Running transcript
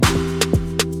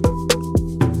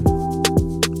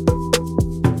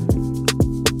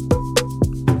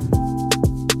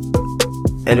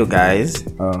Hello guys,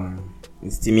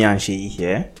 it's Timmy and Sheyi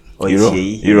here. Or it's Hero.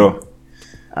 Sheyi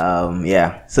Hero.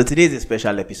 Yeah. So today is a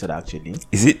special episode actually.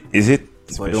 Is it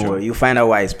But special? don't worry, you'll find out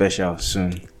why it's special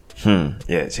soon.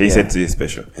 Yeah, Shay said today is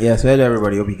special. Yeah, so hello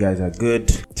everybody, hope you guys are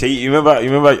good. Shay, you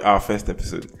remember our first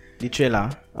episode? The trailer?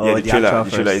 Yeah, the trailer. actual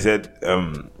The trailer. He first?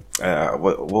 said,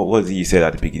 what was it you said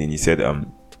at the beginning? You said,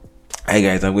 "Hi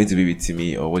guys, I'm going to be with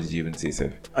Timmy," or what did you even say,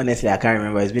 sir? Honestly, I can't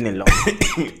remember. It's been a long.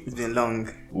 It's been long.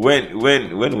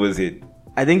 When was it?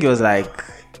 I think it was like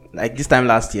this time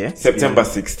last year. September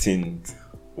 16th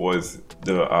was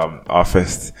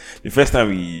the first time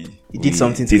we did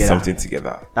something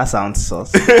together. That sounds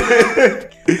sus.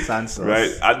 Sounds sus.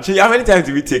 Right. And Shay, how many times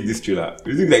did we take this trailer?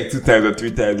 We took like 2 times or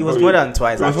 3 times. It was more than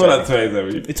twice. It was more than twice. I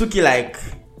mean. It took you like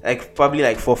probably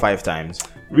like 4 or 5 times.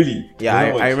 Really? Yeah,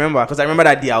 I remember because I remember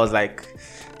that day I was like,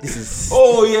 this is.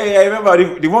 Oh yeah, I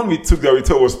remember the one we took that we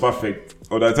thought was perfect,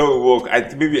 or that thought would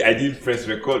work. Maybe I didn't press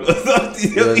record or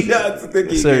something. We had to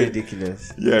take it So again.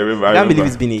 ridiculous. Yeah, I remember. I can't believe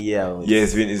it's been a year. Yeah,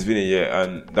 it's been a year,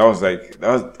 and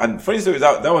and funny story,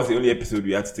 that was the only episode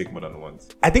we had to take more than once.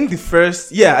 I think the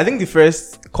first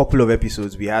couple of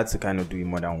episodes we had to kind of do it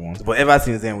more than once, but ever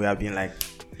since then we have been like.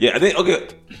 Yeah, I think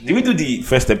did we do the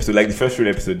first episode, like the first real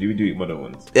episode? Did we do it more than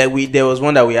once? Yeah, there was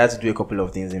one that we had to do a couple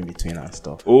of things in between and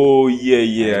stuff. Oh yeah,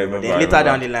 I remember. Then later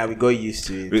down the line we got used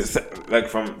to it. Like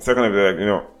from second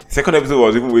episode, second episode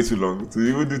was even way too long to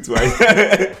even do twice.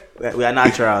 We are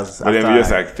naturals. But then we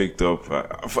just like picked up.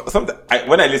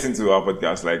 When I listen to our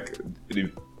podcast, like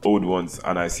the old ones,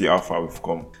 and I see how far we've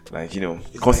come, like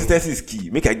consistency is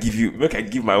key. Make I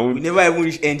give my own. We never even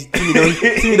reach end.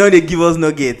 Timmy don't they give us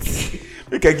nuggets.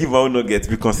 Make I give my own nuggets.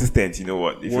 Be consistent. You know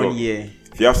what? If 1 year.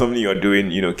 If you have something you're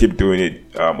doing, keep doing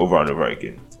it over and over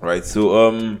again. Right.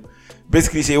 So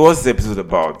basically, Shay, what's this episode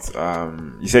about?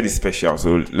 You said it's special,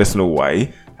 so let's know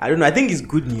why. I don't know. I think it's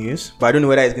good news, but I don't know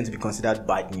whether it's going to be considered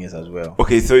bad news as well.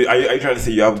 Okay, so are you trying to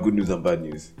say you have good news and bad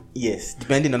news? Yes,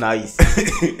 depending on how you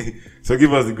see. So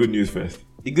give us the good news first.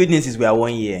 The good news is we are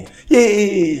 1 year.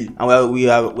 Yay! And we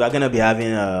are going to be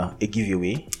having a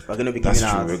giveaway. We're going to be giving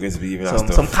out. We're going to be giving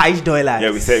out some cash dollars.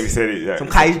 Yeah, we said it. Yeah. Some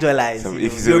cash dollars.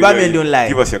 If Yoruba men don't lie.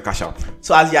 Give us your cash app.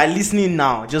 So as you are listening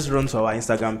now, just run to our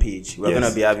Instagram page. We're going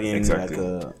to be having like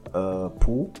a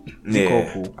pool.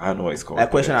 Pool. I don't know what it's called. Like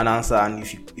question and answer, and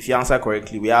if you answer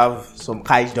correctly, we have some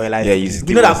cash dollars. Yeah,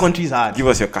 we know that country is hard. Give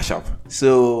us your cash app.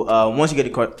 So once you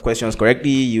get the questions correctly,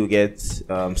 you get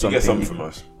something. You get something from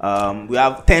us. We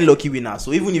have 10 lucky winners.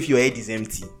 So even if your head is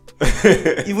empty,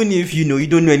 even if you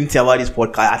don't know anything about this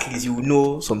podcast, at least you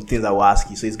know some things that we'll ask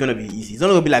you. So it's gonna be easy. It's not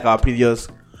gonna be like our previous,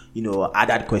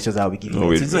 added questions that we give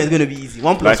you. So it's gonna be easy.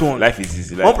 1 + 1. Life is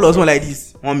easy. 1 + 1 like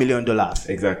this. $1 million.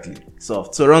 Exactly.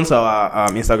 So run to our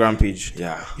Instagram page.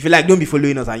 Yeah. If you like, don't be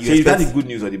following us and you. So is that the good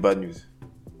news or the bad news?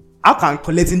 How can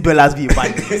collecting dollars be a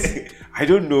bad news? I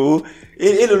don't know.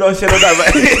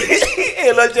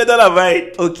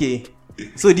 Okay.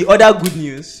 So the other good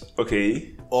news.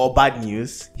 Okay. Or bad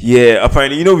news. Yeah,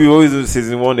 apparently, we always do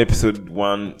season 1, episode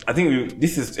 1. I think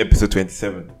this is episode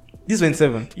 27. This is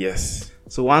 27. Yes.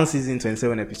 So 1 season,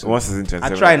 27 episodes. 1 season, 27.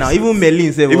 I try now. Even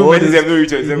Merlin said. Even Merlin said reach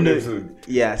 27 episode.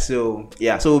 Yeah. So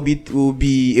we'll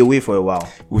be away for a while.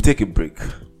 We'll take a break.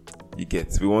 You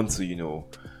get. We want to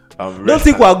don't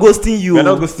think we're ghosting you. We're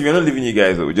not ghosting. We're not leaving you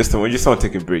guys. We just want to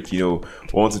take a break. We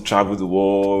want to travel the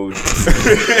world.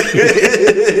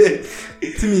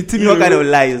 Timmy, what kind of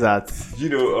lie is that?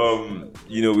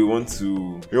 We want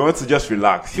to just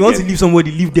relax. If you want to leave somebody,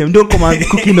 leave them. Don't come and be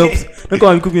cooking up. Don't come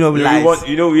and be cooking up lies.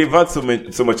 We've had so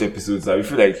much episodes that we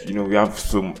feel like we have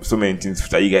so many things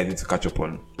that you guys need to catch up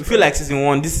on. We feel like season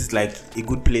 1, this is like a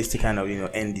good place to kind of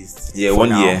end this. Yeah, 1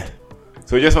 year.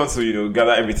 So we just want to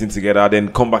gather everything together,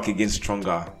 then come back again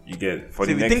stronger. You get for so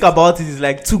the if next. you think about it, it's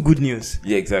like 2 good news.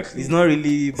 Yeah, exactly. It's not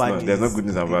really bad news. There's no good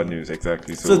news and bad news,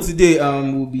 exactly. So today,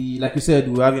 we'll be, like you said,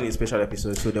 we're having a special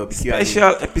episode. So there'll be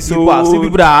special episode.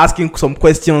 People that are asking some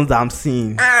questions that I'm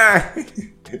seeing.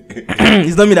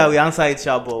 It's not me that we answer it,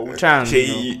 but we'll try and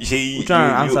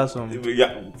answer some.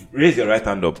 Yeah, raise your right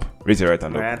hand up. Raise your right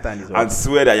hand up. Right hand is and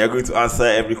swear that you're going to answer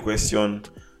every question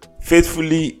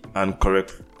faithfully and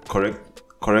correct.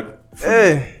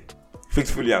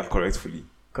 Faithfully and correctly.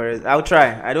 Correct. I'll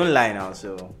try. I don't lie now.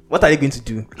 So what are they going to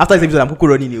do after this episode? I'm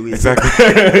running away. Exactly.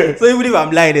 So even if I'm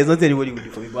lying, there's nothing anybody will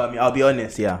do for me. But I'll be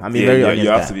honest. Yeah, very honest. You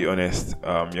have to be honest.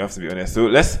 You have to be honest.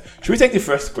 So should we take the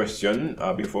first question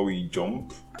before we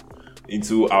jump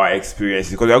into our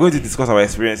experiences? Because we are going to discuss our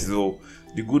experiences. So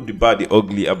the good, the bad, the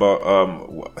ugly about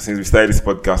since we started this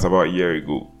podcast about a year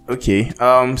ago. Okay.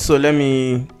 So let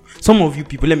me Some of you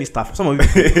people, let me start. Some of you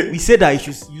people, we said that you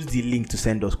should use the link to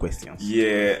send us questions.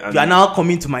 Yeah. And You are now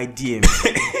coming to my DM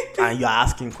and you are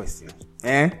asking questions.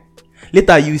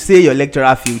 Later you say your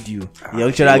lecturer failed you. Your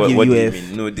lecturer gave what you do F.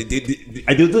 mean? No,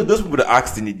 those people that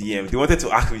asked in the DM, they wanted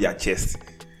to ask with their chest.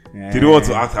 They don't want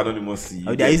to ask anonymously.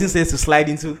 They are using sense to slide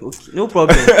into. Okay, no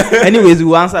problem. Anyways,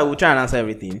 we'll try and answer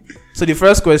everything. So the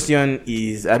first question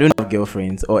is, I don't have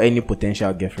girlfriends or any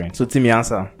potential girlfriend. So Timmy,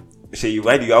 answer. Shay,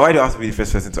 why do you have to be the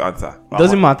first person to answer?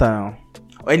 Doesn't matter now.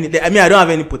 I don't have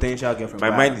any potential girlfriend.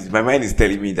 My mind is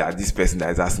telling me that this person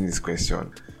that is asking this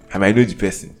question, I might know the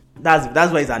person.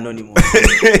 That's why it's anonymous.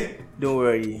 Don't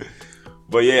worry.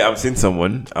 But yeah, I'm seeing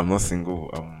someone. I'm not single.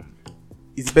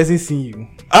 Is the person seeing you?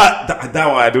 That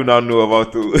one I do not know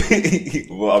about too.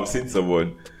 But I'm seeing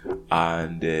someone,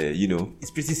 and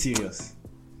it's pretty serious.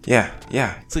 Yeah.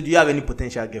 So do you have any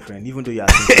potential girlfriend, even though you are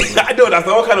single? I don't. That's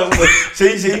what kind of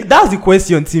Shay. That's the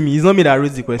question, Timmy. It's not me that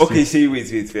wrote the question. Okay, Shay,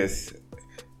 wait first.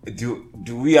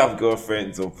 Do we have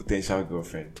girlfriends or potential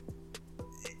girlfriend?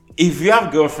 If you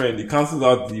have girlfriend, it cancels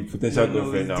out the potential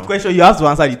girlfriend now. The question you have to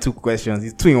answer the two questions.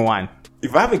 It's 2 in 1.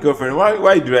 If I have a girlfriend,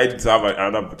 why do I need to have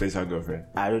another potential girlfriend?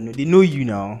 I don't know. They know you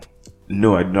now.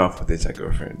 No, I don't have a potential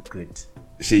girlfriend. Good.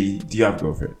 Shay, do you have a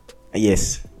girlfriend?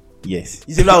 Yes. You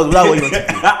said that was what you want to do.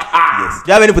 Yes. Do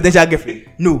you have any potential girlfriend?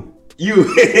 No.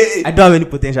 I don't have any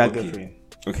potential girlfriend.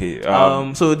 Okay.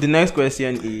 So the next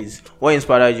question is, what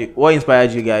inspired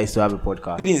you guys to have a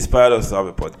podcast? What inspired us to have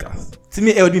a podcast?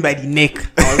 Timmy held me by the neck.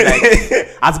 I was like,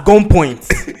 at gunpoint.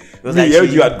 It was like, held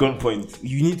you at gunpoint.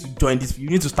 You need to join this. You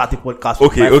need to start a podcast.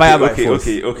 Okay.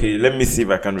 Let me see if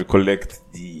I can recollect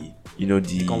the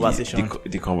conversation.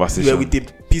 The conversation. You were with a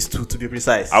pistol, to be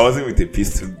precise. I wasn't with a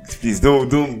pistol. Please don't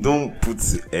put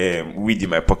weed in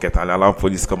my pocket and allow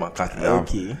police come and cut me down.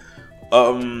 Okay.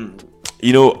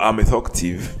 I'm a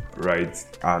talkative, right?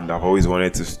 And I've always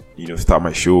wanted to, start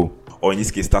my show, or in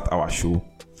this case, start our show.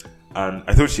 And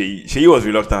I thought Shay was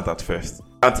reluctant at first.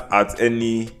 At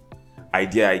any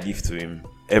idea I give to him,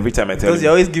 every time I tell him, because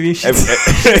you're always giving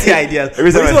shitty ideas.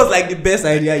 This was like the best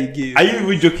idea you gave. Are you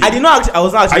even joking? I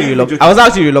was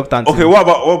actually reluctant. Okay, what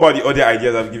about the other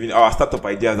ideas I've given? Our startup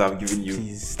ideas I've given you.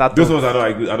 Please, those ones are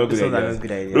not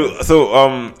good ideas. So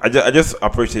I just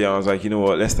approached it and I was like, you know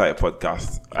what? Let's start a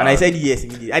podcast. And I said yes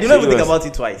immediately. I didn't even think about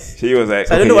it twice. She was like,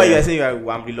 so I don't know why you are saying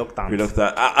I'm reluctant. And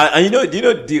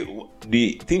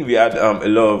the thing we had a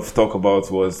lot of talk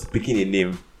about was picking a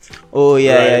name. Oh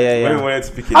yeah. When we wanted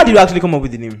to pick How did you actually come up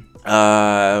with the name?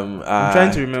 I'm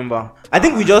trying to remember. I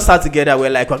think we just sat together.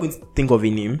 We're going to think of a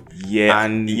name. Yeah,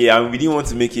 and we didn't want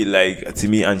to make it like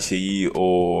Timmy and Shay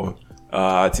or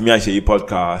Timmy and Shay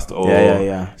podcast. Or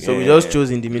yeah. So we just chose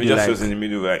in the middle.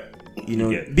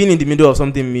 Being in the middle of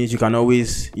something means you can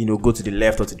always go to the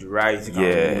left or to the right. You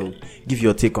can, give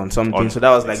your take on something. So that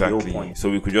was like the whole point. So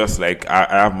we could just I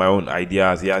have my own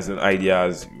ideas. He has his own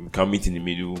ideas. We can meet in the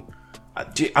middle.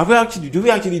 Do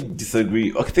we actually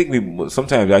disagree? I think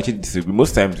sometimes we actually disagree.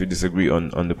 Most times we disagree on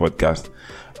the podcast.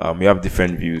 We have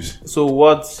different views. So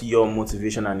what's your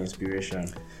motivation and inspiration?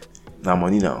 Now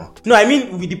money now. No, I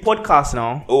mean with the podcast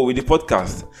now. Oh, with the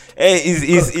podcast.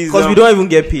 Because we don't even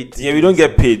get paid. Yeah, we don't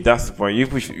get paid. That's the point. You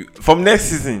push from next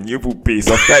season. You will pay.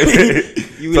 Subscribe.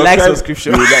 You will like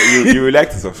subscription. You will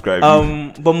like to subscribe.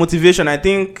 But motivation, I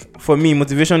think for me,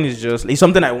 motivation is just it's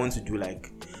something I want to do.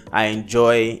 I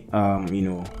enjoy,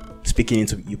 speaking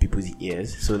into you people's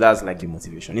ears. So that's like the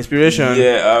motivation. Inspiration.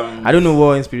 Yeah. I don't know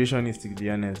what inspiration is, to be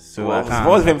honest. So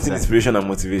what's between inspiration and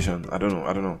motivation? I don't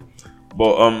know.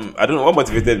 But I don't know what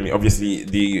motivated me. Obviously,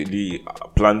 the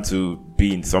plan to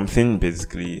be in something,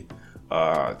 basically,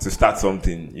 to start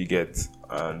something. You get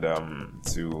and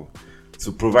to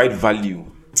provide value.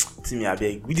 Timmy, I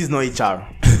beg. This is not HR.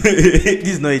 This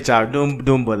is not HR.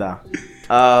 Don't bother.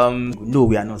 No,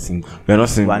 we are not single. We are not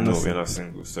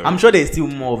single. Sorry. I'm sure there's still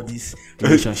more of this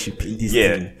relationship in this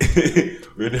thing.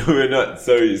 We're not.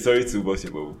 Sorry to bust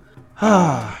your bubble.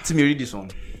 Timmy, read this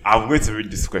one. I'm going to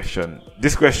read this question.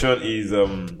 This question is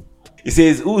it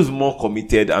says, who's more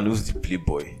committed and who's the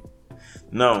playboy?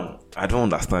 Now, I don't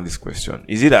understand this question.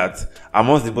 Is it that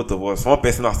amongst the both of us, one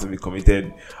person has to be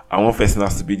committed and one person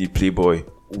has to be the playboy?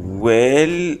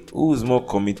 Well, who's more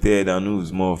committed and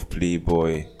who's more of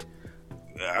playboy?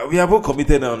 We are both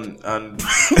committed and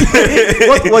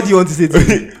what do you want to say to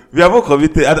me? We are both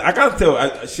committed. I can't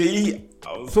tell. Shay,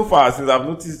 so far since I've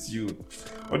noticed you,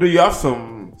 although you have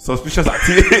some suspicious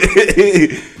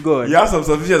activity, you have some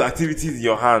suspicious activities in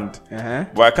your hand,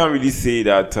 but I can't really say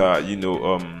that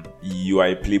you are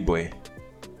a playboy.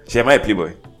 Shay, am I a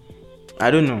playboy? I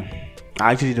don't know.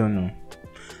 I actually don't know.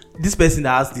 This person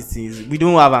that asked these things, we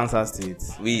don't have answers to it.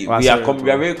 We are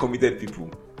very committed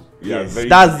people. Yes,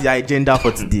 that's the agenda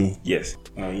for today. Yes.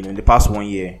 In the past 1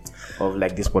 year of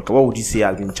like this podcast, what would you say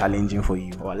has been challenging for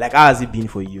you, or like how has it been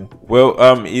for you? Well,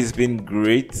 it's been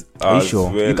great. Are you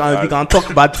sure? You can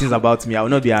talk bad things about me. I will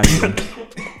not be angry.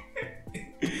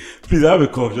 Please have a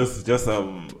cough. Just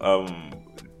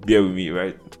bear with me,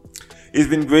 right? It's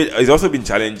been great. It's also been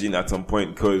challenging at some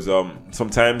point because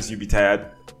sometimes you be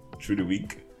tired through the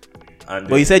week.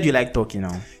 But you said you like talking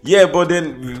now. Yeah, but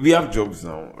then we have jobs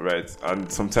now, right? And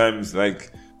sometimes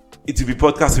like it will be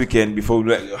podcast weekend before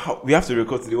we have to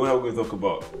record today. What are we going to talk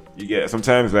about? You get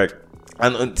sometimes like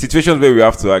and situations where we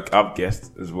have to like have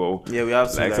guests as well. Yeah, we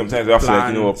have to like sometimes we have to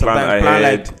like plan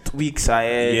like weeks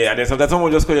ahead. Yeah, and then sometimes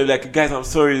someone just call you like, guys, I'm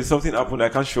sorry, something happened, I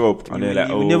can't show up. And they're like,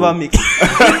 you never make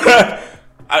it.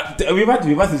 We've had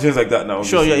situations like that now.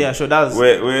 Sure, yeah, sure. That's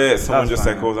where someone just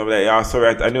like calls. I'm like, yeah,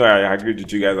 sorry, I know I agreed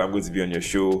with you guys. I'm going to be on your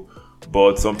show,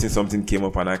 but something came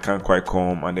up and I can't quite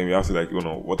come. And then we have to like,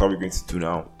 what are we going to do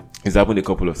now? It's happened a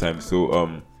couple of times.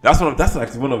 So that's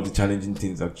like one of the challenging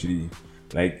things actually.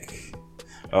 Like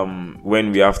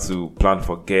when we have to plan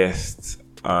for guests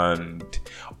and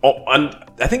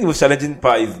I think the most challenging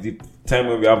part is the time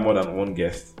when we have more than one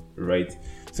guest, right?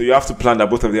 So you have to plan that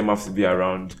both of them have to be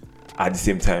around at the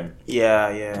same time.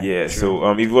 Yeah. True.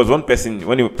 So if it was one person,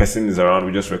 when a person is around,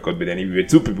 we just record. But then if we were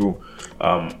two people,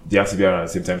 they have to be around at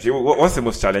the same time. So what's the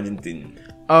most challenging thing?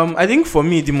 I think for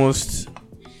me the most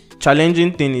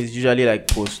challenging thing is usually like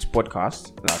post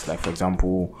podcast. That's like, for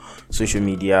example, social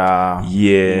media.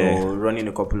 Yeah. Running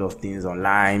a couple of things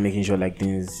online, making sure like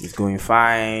things is going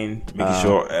fine. Making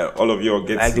sure all of you are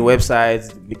getting like the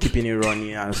website, keeping it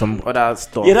running, and some other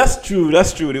stuff. Yeah, that's true.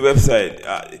 The website.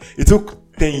 It took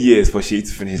 10 years for Shay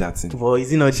to finish that thing. Well,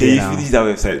 is it not Shay there now? finished that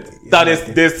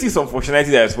website. There's still some functionality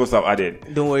that you're supposed to have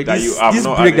added. Don't worry, that this you have break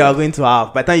not that added. we're going to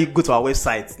have, by the time you go to our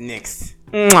website next,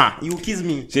 you kiss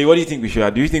me. Shay, what do you think we should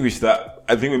have? Do you think we should start?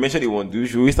 I think we mentioned it once.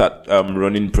 Should we start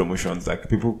running promotions? Like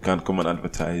people can come and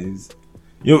advertise.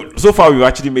 So far we've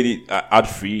actually made it ad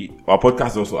free. Our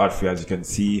podcast is also ad free, as you can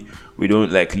see. We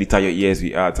don't like litter your ears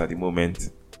with ads at the moment.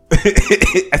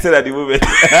 I said at the moment.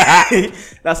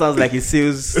 That sounds like it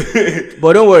sales.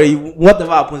 But don't worry,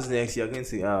 whatever happens next, you're going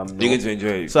to you're going to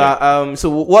enjoy it. So so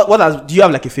what do you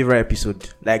have like a favorite episode?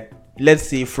 Like, let's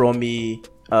say from a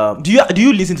do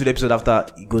you listen to the episode after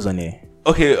it goes on air?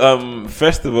 Okay,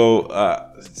 first of all,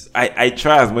 I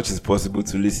try as much as possible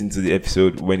to listen to the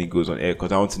episode when it goes on air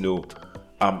because I want to know.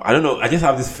 I don't know. I just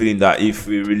have this feeling that if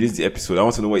we release the episode, I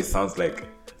want to know what it sounds like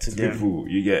to people.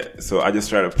 You get, so I just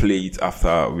try to play it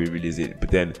after we release it.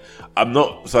 But then I'm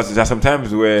not. So there's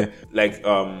sometimes where like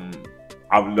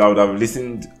I would have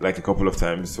listened like a couple of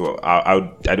times, so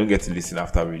I don't get to listen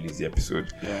after I release the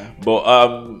episode. Yeah.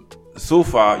 But so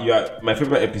far, you are my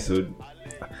favorite episode.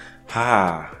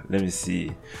 Let me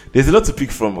see. There's a lot to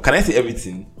pick from. Can I say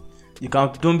everything? You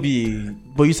don't be.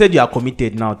 But you said you are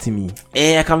committed now, Timmy.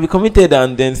 I can be committed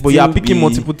and then. But you are picking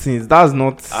multiple things. That's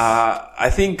not. I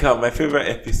think my favorite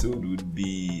episode would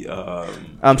be. So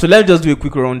let's just do a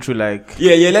quick run through, like.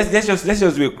 Yeah. Let's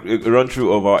just do a run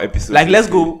through of our episodes. Like, let's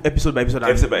go episode by episode.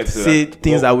 Episode by episode. Say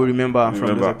things that we remember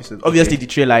from those episodes. Obviously, the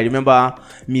trailer. I remember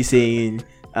me saying,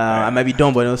 "I might be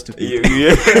dumb, but not stupid."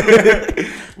 Yeah.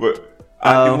 But,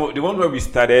 the one where we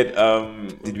started,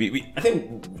 did we? I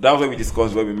think that was where we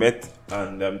discussed where we met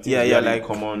and like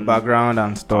common background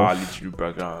and stuff. Literary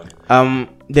background.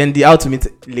 Then the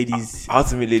Ultimate Ladies.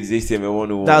 Ultimate Ladies HTML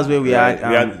 101. That's where we had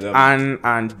Anne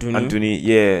and Duni. And Duni,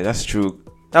 yeah, that's true.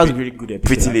 That was a really good episode.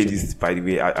 Pretty Ladies, by the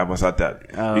way, I must add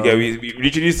that. We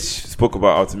literally spoke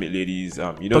about Ultimate Ladies.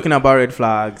 Talking about red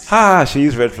flags. She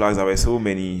used red flags. There were so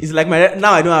many. It's like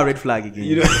now I don't have red flag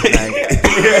again.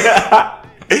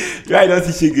 I don't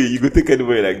see Shiggy. You could take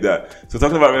anywhere like that. So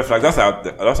talking about red flags,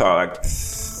 that's our like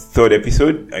third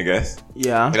episode, I guess.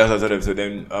 Yeah. That's our third episode.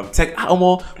 Then what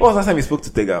was the last time you spoke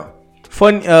to Tega?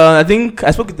 I think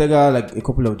I spoke to Tega like a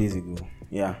couple of days ago.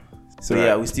 Yeah.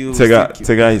 So we still Tega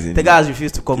is in. Tega has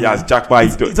refused to come. He has jackpot.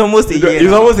 It's almost a year.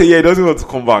 It's almost a year. He doesn't want to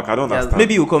come back. I don't understand.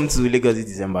 Maybe he'll come to Lagos this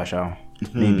December, shall?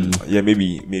 Maybe. Yeah,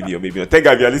 maybe or maybe not.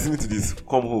 Tega, if you are listening to this,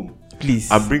 come home,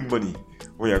 please, and bring money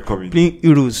when you're coming. Plenty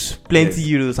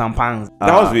euros and pounds.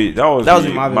 That was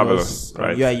marvelous,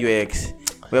 right? UI UX,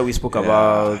 where we spoke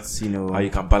about how you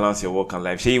can balance your work and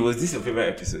life. Shay, was this your favorite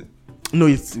episode? No,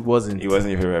 it wasn't. It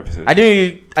wasn't your favorite episode. I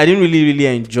didn't really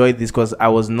enjoy this because I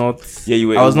was not. Yeah, you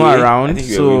were. I was not around. I think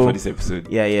you were away for this episode.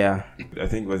 Yeah. I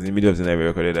think it was in the middle of the night we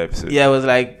recorded that episode. Yeah, it was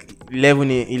like 11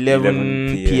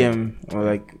 p.m. or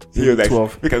like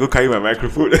 12. We can go carry my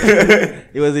microphone.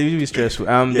 It was a little bit stressful.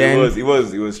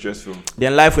 It was stressful.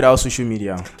 Then life without social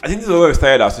media. I think this is where we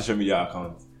started our social media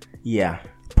account. Yeah.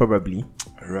 probably.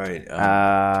 Right.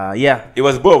 Yeah. It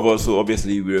was both of us, so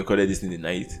obviously we recorded this in the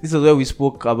night. This is where we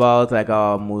spoke about like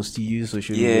our most used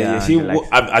social media. Yeah. See, and,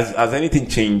 like, has anything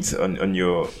changed on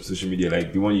your social media?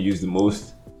 Like the one you use the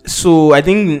most? so I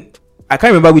think I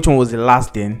can't remember which one was the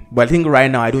last then, but I think right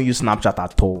now I don't use Snapchat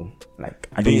at all. Like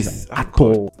I don't use it at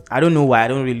all. I don't know why. I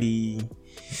don't really.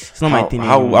 It's not my thing.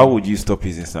 How would you stop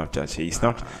using Snapchat? Shay?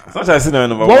 Snapchat is still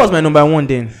number what was my number one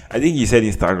then? I think you said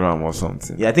Instagram or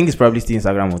something. Yeah, I think it's probably still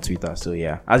Instagram or Twitter. So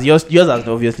yeah, as yours has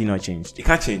obviously not changed. It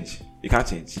can't change. It can't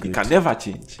change. Good. It can never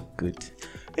change. Good.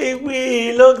 Hey,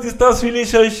 wait, long distance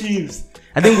relationships.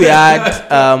 I think we had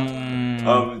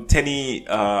Tenny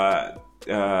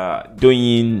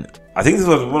doing. I think this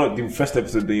was one of the first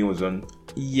episodes Doyin was on.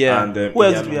 Yeah. And who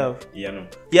else did we have? Yeah.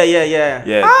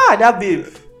 Yeah. Ah, that babe.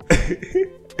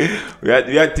 we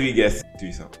had 3 guests.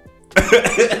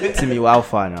 Timmy, wow,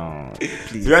 far now.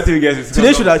 Please. So we had 3 guests.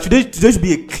 Today should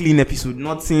be a clean episode,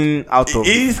 nothing out of.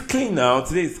 It is clean now.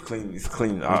 Today is clean. It's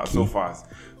clean so fast.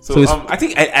 So I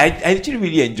think I actually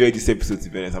really enjoyed this episode. To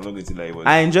be honest, I'm not going to lie.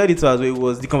 I enjoyed it as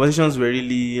well. The conversations were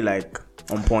really like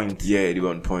on point. Yeah, they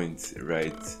were on point,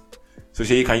 right? So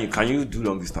Shay, can you do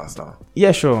long distance now?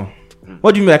 Yeah, sure.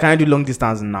 What do you mean? Can I do long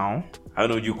distance now? I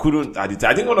don't know. You couldn't at the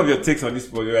time. I think one of your takes on this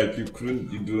project, like you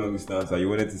couldn't do long distance, and you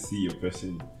wanted to see your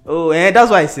person. Oh,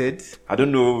 that's what I said. I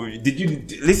don't know. Did you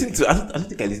listen to? I don't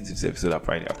think I listened to this episode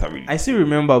apparently after reading. I still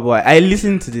remember, but I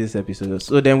listened to this episode.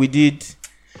 So then we did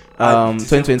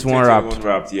 2021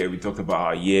 wrapped. Yeah, we talked about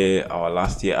our year, our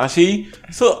last year. Actually,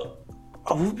 so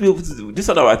I would be able to do this.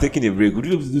 One that we're taking a break. Would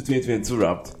you be able to do 2022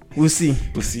 wrapped? We'll see.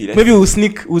 Maybe we'll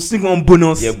sneak one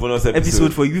bonus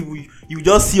episode for you. You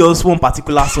just see us one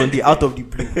particular Sunday out of the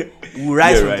blue. We'll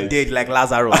rise from the dead like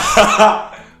Lazarus.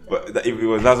 But if it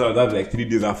was Lazarus, that's like 3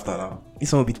 days after now.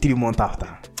 This one will be 3 months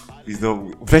after. It's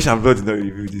not Flesh and Blood did not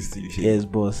review this to you. Yes,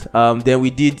 boss. Then we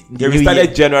did. We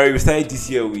started January. We started this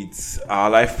year with our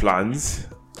life plans,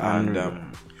 and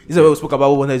this is what we spoke about.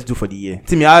 What we wanted to do for the year.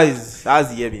 Timmy, how's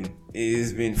the year been?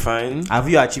 It's been fine. Have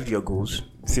you achieved your goals?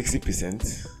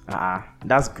 60%.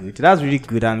 That's good. That's really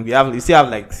good. And we still have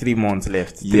like 3 months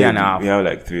left. 3.5. We have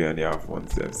like 3.5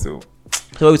 months left. So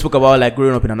we spoke about like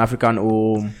growing up in an African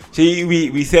home.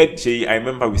 We said I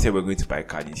remember we said we're going to buy a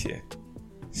car this year.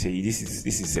 This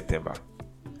is September.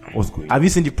 What's going on? Have you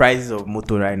seen the prices of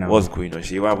motor right now? What's going on?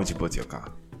 Why haven't you bought your car?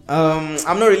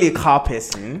 I'm not really a car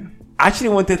person. I actually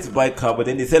wanted to buy a car, but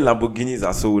then they said Lamborghinis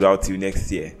are sold out till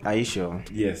next year. Are you sure?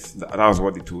 Yes, that was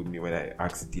what they told me when I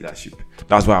asked the dealership.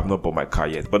 That's why I've not bought my car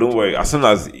yet. But don't worry, as soon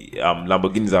as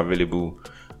Lamborghinis are available,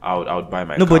 I would buy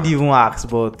my car. Nobody even asked,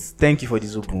 but thank you for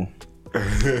this open.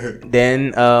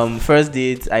 Then first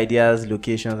date ideas,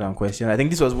 locations, and questions. I think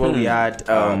this was what we had.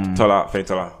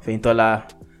 Feintola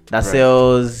that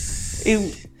sells.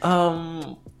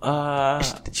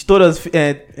 She told us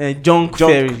junk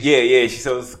fairy. Yeah.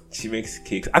 She makes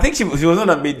cakes. I think she was the one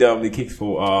that made the cakes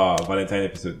for our Valentine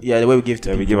episode. Yeah, the way we give to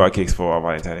people. We give our cakes for our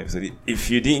Valentine episode. If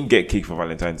you didn't get cake for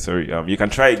Valentine, sorry. You can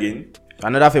try again.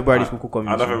 Another February is coming.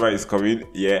 Another February is coming.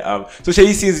 Yeah. So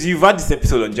Shay, since you've had this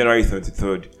episode on January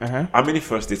 23rd, how many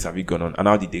first dates have you gone on, and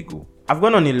how did they go? I've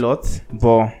gone on a lot,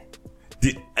 but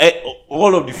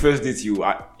all of the first dates you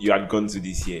had gone to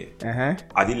this year,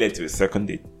 are they led to a second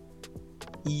date?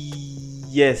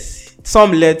 Yes,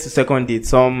 some led to second date,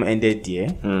 some ended there.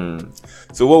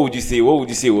 So what would you say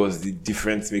was the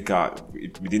difference maker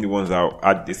between the ones that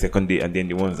had the second date and then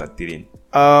the ones that didn't?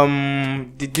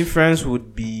 The difference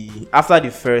would be after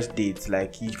the first date,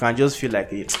 like you can just feel like,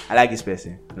 hey, I like this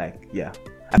person, like I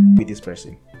with this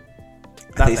person.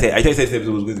 I thought you said this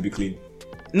episode was going to be clean.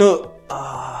 No,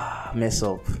 mess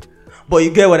up. But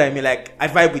you get what I mean, like I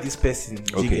vibe with this person.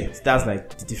 Okay, that's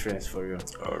like the difference for real.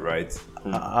 All right.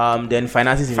 Then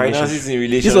finances in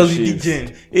relationship. This was with Big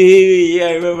Jen. Yeah,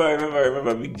 I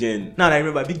remember Big Jen. Now I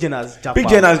remember Big Jen has Japa. Big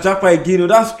Jen has Japa again.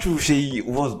 That's true.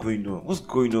 What's going on?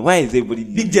 Why is everybody?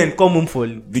 Big Jen come home for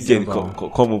Big Jen come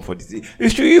home for this.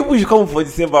 It's true. You should come home for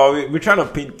December. We're trying to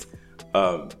paint.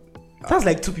 That's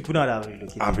like 2 people now that have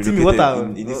relocated. I've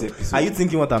relocated in this episode. Are you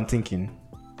thinking what I'm thinking?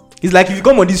 It's like if you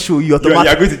come on this show, you're going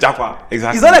to Japa.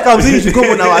 Exactly. It's not like I'm saying you should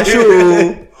come on our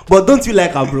show. But don't you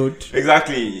like abroad?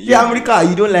 Exactly. Yeah, America,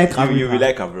 you don't like America. You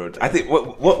like abroad. I think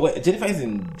what Jennifer is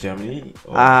in Germany?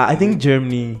 I think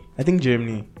Germany.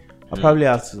 I'll probably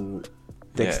have to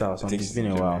text her or something. It's been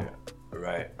a while.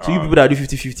 Right. So you people that do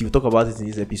 50-50, we'll talk about it in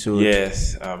this episode.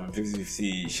 Yes.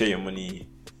 50-50, share your money.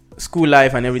 School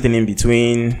life and everything in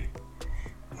between.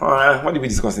 What did we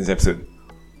discuss in this episode?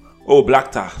 Oh,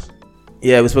 black tax.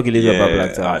 Yeah, we spoke a little about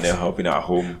black tax. They're helping at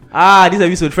home. This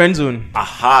episode, Friend Zone.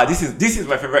 This is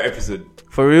my favorite episode.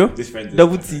 For real? This Friend Zone.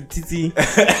 Double TT.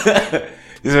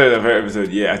 This was a very episode.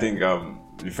 Yeah, I think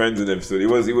the friend zone episode. It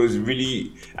was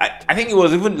really. I think it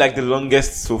was even like the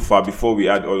longest so far. Before we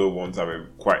had other ones that were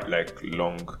quite like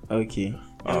long. Okay.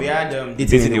 And we had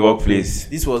Dating in the Workplace.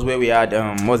 This was where we had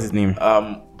what's his name?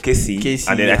 Casey.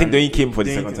 And then I think Donny came for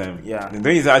the second time. Yeah. And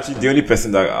Donny is actually the only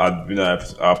person that had been on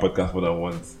our podcast more than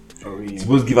once. Oh, really?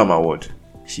 Supposed to give her an award.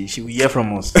 She will hear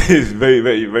from us. It's very,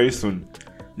 very, very soon.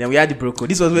 Then we had the Broco.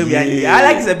 This was where we had. I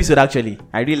like this episode actually.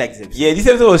 I really like this episode. Yeah, this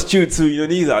episode was chill too. You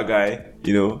know, he's our guy.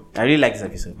 You know, I really like this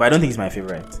episode, but I don't think it's my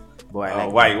favorite. But I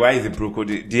like why is it Broco?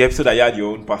 The episode that you had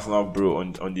your own personal bro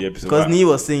on the episode. Because Nee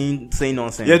was saying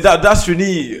nonsense. Yeah, that's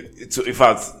really. In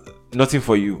fact, nothing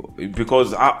for you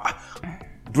because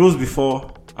bros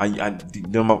before. And the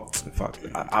number, in fact,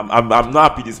 I'm not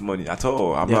happy this morning at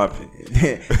all. I'm not happy.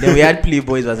 Then we had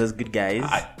Playboys versus Good Guys.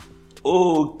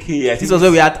 Okay, this was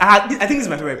where we had. I think this is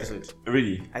my favorite episode.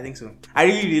 Really? I think so. I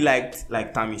really liked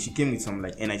like Tammy. She came with some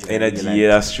like energy. Yeah,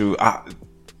 that's true.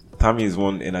 Tammy is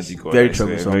one energy god. Very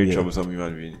troublesome. Very troublesome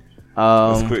human being.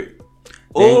 That's great.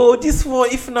 Oh, this one,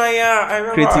 Ifnaya. I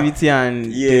remember. Creativity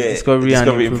and discovery and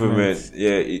improvement.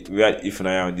 Yeah, we had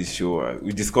Ifnaya on this show.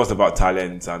 We discussed about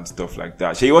talent and stuff like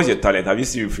that. Shay, what's your talent? Have you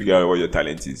seen figure out what your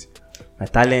talent is? My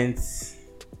talent.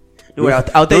 Don't worry,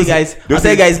 I'll tell you guys. I'll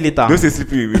tell you guys later. Don't say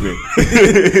sleeping with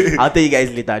women. I'll tell you guys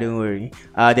later. Don't worry.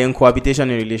 Then cohabitation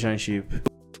in relationship.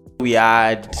 We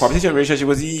had cohabitation in relationship.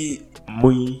 Was he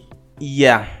Moi?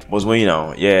 Yeah. Was Moi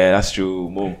now? Yeah, that's true.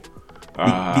 Mo.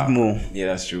 Big Mo. Yeah,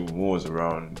 that's true. Mo was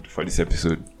around for this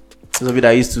episode. So that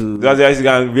I used to. That's why I used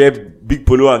to wear big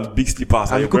polo and big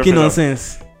slippers. I'm cooking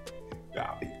nonsense.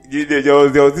 There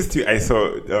was this tweet I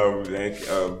saw.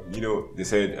 They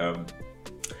said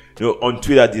on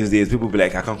Twitter these days, people be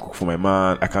like, I can't cook for my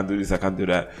man, I can't do this, I can't do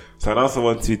that. So now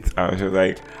someone tweet, she was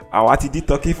like, I want to do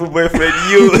talking for boyfriend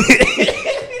you.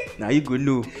 Now you go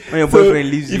know when your boyfriend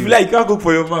leaves you. If you like, you can't cook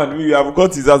for your man, we have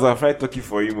got his house and fried turkey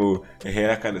for him,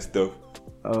 that kind of stuff.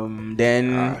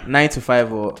 Then 9 to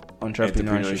 5 or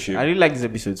entrepreneurship. I really like this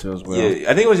episode too as well. Yeah,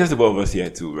 I think it was just about us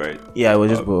here too, right? Yeah, it was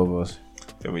just both of us.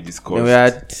 Then we discussed. Then we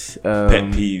had pet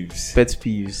peeves. Pet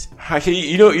peeves. Actually,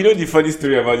 you know the funny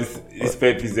story about this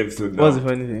pet peeves episode now? What's the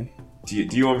funny thing?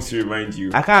 Do you want me to remind you?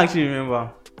 I can't actually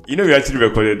remember. You know we actually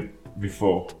recorded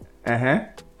before. And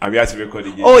we had to record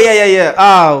again. Oh yeah.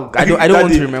 Oh, I don't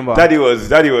want to remember. It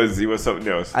was something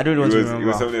else. I don't want to remember. It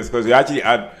was something else because we actually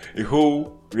had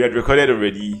we had recorded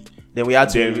already. Then we had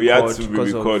to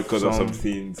record because of some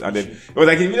things, and then it was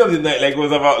like in the middle of the night, like it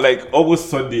was about like almost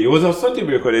Sunday. It was on Sunday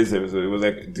we recorded this episode. It was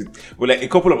like a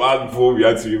couple of hours before we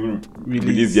had to even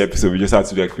release the episode. We just had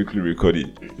to quickly record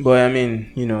it. But I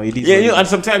mean, it is. Yeah, and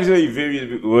sometimes we're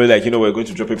like, we're going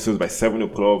to drop episodes by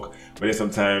 7:00, but then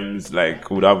sometimes like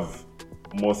we would have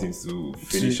more things to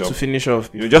finish off. To finish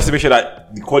off, just to make sure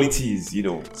that the quality is,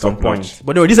 some point.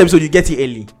 But no, this episode you get it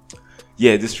early.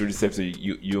 Yeah, this true. This episode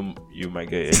you might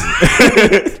get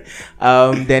it.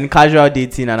 Then casual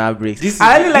dating and outbreaks.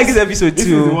 I really like this episode too. This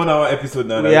is the 1 hour episode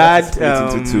now.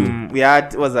 We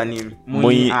had what's her name?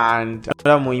 Moi and this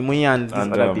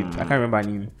other babe. I can't remember her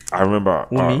name. I remember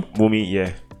Wumi.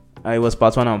 Yeah. It was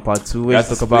part 1 and part 2 where we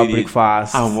talk about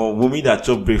breakfast. Wumi that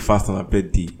chop breakfast on her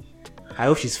birthday. I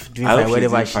hope she's doing fine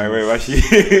wherever she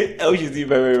is. I hope she's doing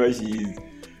fine wherever she is.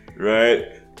 Right.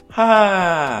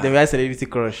 Then we had celebrity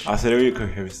crush. Our celebrity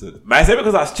crush episode. My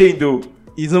celebrity crush has changed though.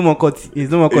 It's no more cut. They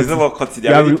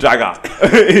have drag her.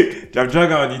 They have drag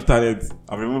her on the internet.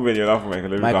 I'm removing your laugh from my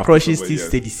celebrity. My crushes still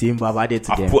stay the same, but I've added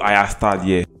to them. I put Ayastad,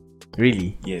 yeah.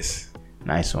 Really? Yes.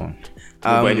 Nice one.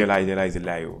 When you lie is a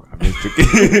lie. I'm just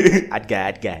joking. Ad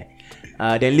guy.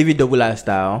 Then living double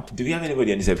lifestyle. Do we have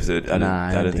anybody on this episode? I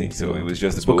don't think so. It was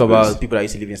just spoke about people that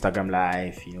used to live Instagram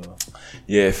life,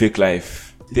 Yeah, fake life.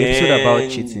 The episode about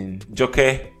cheating. Joke.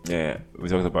 Yeah, we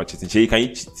talked about cheating. Shay, can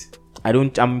you cheat?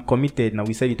 I'm committed. Now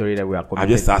we said it already that we are committed. I'm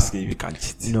just asking if you can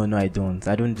cheat. No, I don't.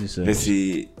 I don't do so. Let's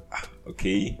see.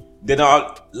 Okay. Then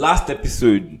our last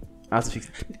episode. I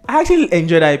actually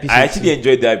enjoyed that episode. I actually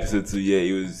enjoyed that episode too. Yeah,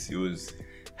 it was.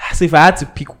 So if I had to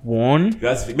pick one,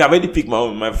 I've already picked my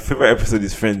own. My favorite episode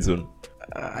is Friend Zone.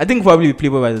 I think probably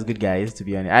Playboy was Good Guys, to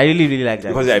be honest. I really like that.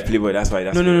 Because I Playboy, that's why.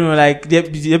 No. Like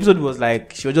the episode was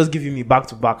like she was just giving me back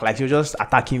to back, like she was just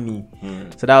attacking me.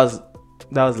 So that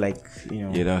was like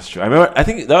Yeah, that's true. I remember. I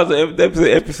think that was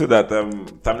the episode that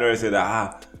Tamara said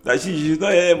that she's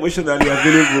not emotionally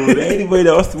available. Anybody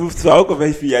that wants to move to our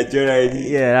convention,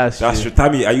 yeah, that's true.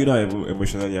 Tammy, are you not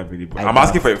emotionally available? I'm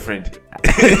asking for a friend.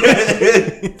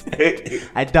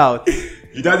 I doubt.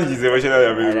 You don't think she's emotionally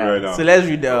available right now? So let's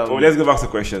read. Let's go back to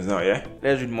questions now. Yeah.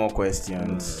 Let's read more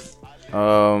questions.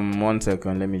 1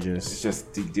 second. Let me just. Let's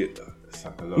just dig it.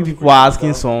 You people are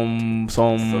asking some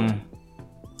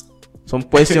some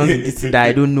questions in this thing that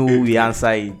I don't know we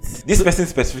answer it. This person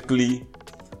specifically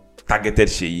targeted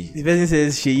Sheyi. The person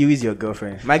says, Sheyi is your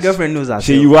girlfriend. My girlfriend knows herself.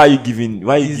 Sheyi, why are you giving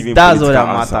That's political what that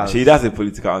answer? matters. Sheyi, that's a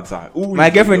political answer. Who My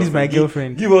is girlfriend your is my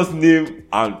girlfriend. Give us name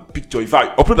and picture. In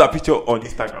fact, upload that picture on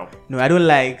Instagram. No, I don't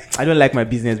like my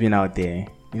business being out there.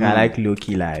 I like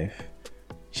low-key life.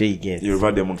 Sheyi gets.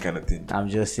 Yoruba demon kind of thing. I'm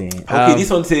just saying. Okay, this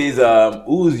one says,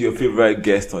 who's your favorite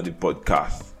guest on the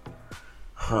podcast?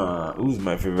 Who's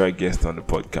my favorite guest on the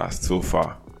podcast so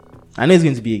far? I know it's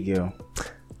going to be a girl.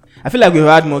 I feel like we've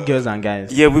had more girls than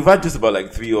guys. Yeah, we've had just about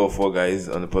like 3 or 4 guys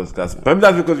on the podcast. Maybe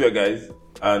that's because we are guys.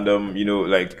 And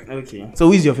Okay. So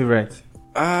who is your favorite?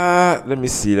 Let me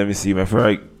see. My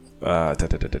favorite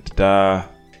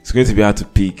it's going to be hard to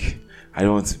pick. I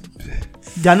don't want to.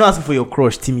 They're not asking for your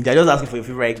crush, Timmy. They're just asking for your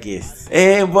favorite guest.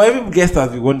 But every guest has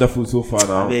been wonderful so far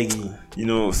now.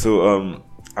 So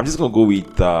I'm just gonna go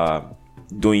with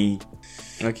Doyin.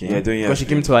 Okay. Yeah, Doyin. Because she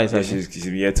came twice. Yeah, she's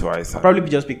been here twice. I'll probably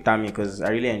just pick Tammy because I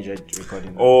really enjoyed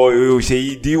recording. Oh,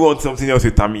 Sheyi, do you want something else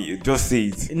with Tammy? Just say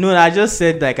it. No, I just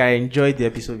said like I enjoyed the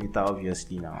episode with her,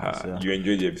 obviously now. So. You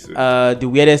enjoyed the episode. The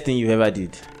weirdest thing you ever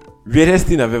did? Weirdest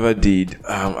thing I've ever did.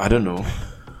 I don't know.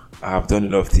 I've done a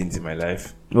lot of things in my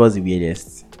life. What was the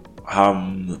weirdest?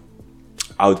 I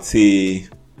would say,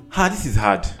 this is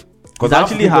hard. It's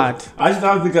actually hard. I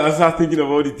start thinking of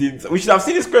all the things. We should have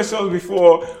seen these questions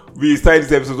before we started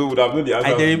this episode, so we would have known the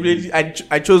answer.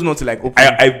 I chose not to like open.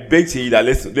 I begged you that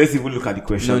let's even look at the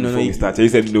question before we start. You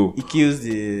said no. It kills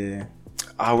the.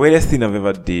 Weirdest thing I've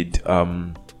ever did.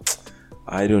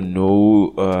 I don't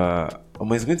know.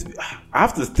 It's going to be. I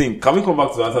have to think. Can we come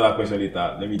back to answer that question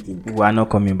later? Let me think. We are not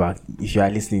coming back. If you are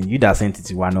listening, you that sent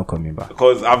it, we are not coming back.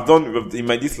 Because I've done in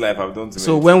this life. I've done.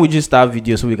 So when would you start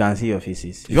video so we can see your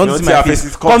faces? If you want to see our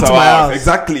faces, come to my house.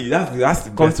 Exactly. That's the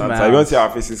best answer. If you want to see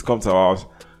our faces, come to our house.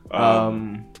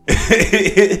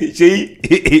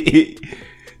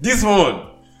 This one.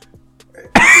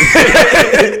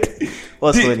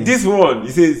 What's funny? This one.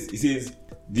 He says,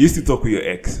 do you still talk with your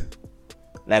ex?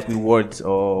 Like with words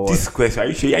or this question? Are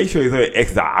you sure it's not your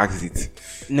ex that asked it?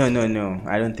 No.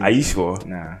 I don't think. Are you sure?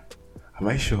 Nah. Am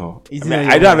I sure?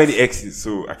 I don't have any exes,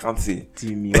 so I can't say.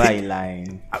 Timmy, why are you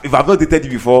lying? If I've not dated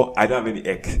you before, I don't have any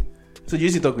ex. So do you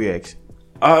still talk with your ex?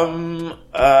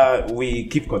 We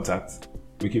keep contact.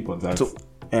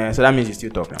 So that means you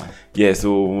still talk now. Yeah.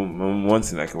 So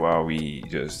once in like a while, we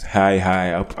just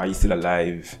hi. Are you still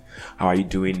alive? How are you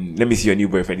doing? Let me see your new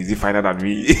boyfriend. Is he finer than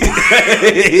me?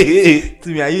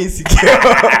 Timmy, are you insecure?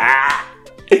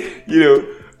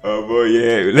 But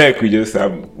yeah, like we just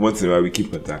once in a while we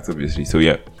keep contact, obviously. So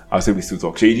yeah, I'll say we still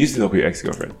talk. Sheyi, do you still talk with your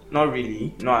ex-girlfriend? Not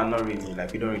really. No, not really.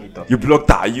 Like we don't really talk. You blocked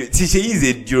her. Sheyi is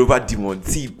a Yoruba demon.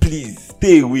 See, please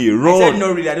stay away. Run. I said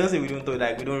not really. I don't say we don't talk.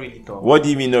 Like we don't really talk. What do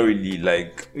you mean not really?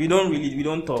 Like we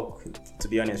don't talk. To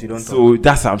be honest, we don't talk. So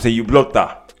that's what I'm saying. You blocked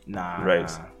her. Nah. Right.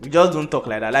 We just don't talk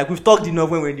like that. Like we've talked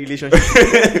enough when we're in the relationship.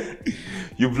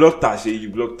 You blocked her, Sheyi. You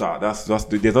blocked her. That's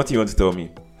there's nothing you want to tell me.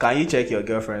 Can you check your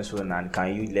girlfriend's phone and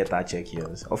can you let her check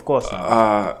yours? Of course.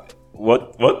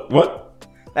 What?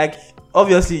 Like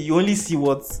obviously you only see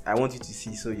what I want you to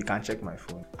see, so you can check my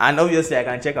phone. And obviously I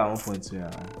can check her own phone too.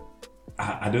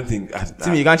 I don't think.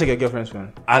 Timmy, you can't check your girlfriend's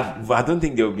phone. I don't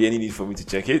think there will be any need for me to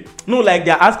check it. No, like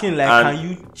they're asking, like, can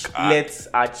you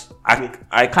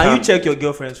can you check your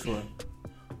girlfriend's phone?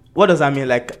 What does that mean?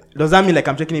 Like, does that mean like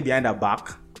I'm checking it behind her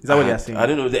back? Is that what they're saying? I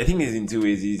don't know. I think it's in 2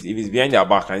 ways. If it's behind your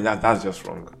back, and that's just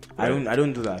wrong. Right? I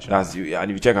don't do that. Sure. That's you. And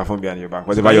if you check her phone behind your back,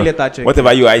 whatever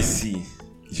you I see,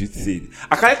 you should say it.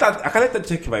 I can't let her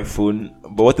check my phone,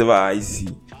 but whatever I see.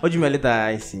 What do you mean later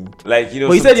I see? Like, but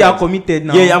you said you are committed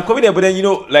now. Yeah, I'm committed, but then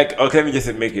like, okay, let me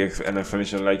just make an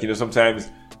explanation. Like, sometimes,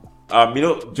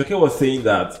 Joke was saying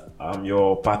that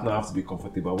your partner has to be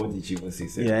comfortable. What did she even say?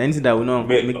 Yeah, anything that will not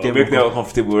make them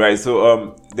uncomfortable, right?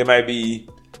 So there might be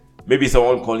maybe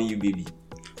someone calling you baby.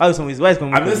 Why is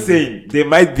someone? I'm just saying there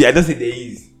might be. I don't say there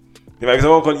is. There might be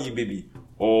someone calling you baby,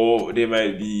 or there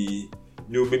might be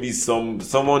maybe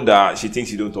someone that she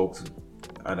thinks you don't talk to,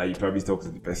 and that you probably talk to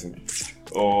the person.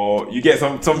 Or you get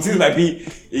some things might be.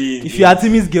 If you are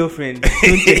Timmy's girlfriend, don't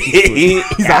check his phone.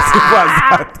 It's as simple as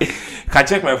that. Can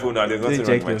check my phone now. There's nothing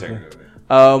wrong with my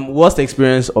checking. What's the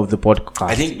experience of the podcast?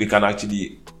 I think we can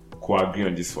actually co-agree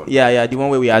on this one. Yeah, the one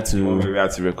where we had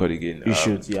to record again. We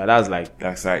should. Yeah, that's like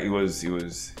it was. So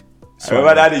I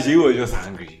remember that day she was just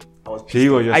angry.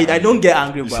 I don't get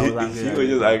angry, but I was angry. She was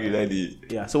just angry that day.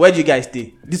 Yeah. So where do you guys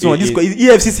stay? This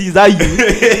EFCC. Is that you?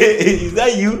 Is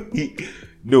that you?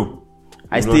 No.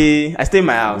 I stay in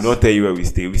my house. We'll not tell you where we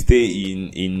stay. We stay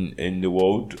in the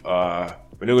world.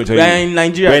 We're not going to We tell are you. in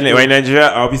Nigeria. We're in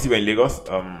Nigeria. Obviously, we're in Lagos.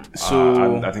 So-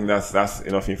 and I think that's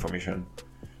enough information.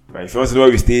 Right. If you want to know where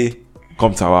we stay,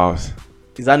 come to our house.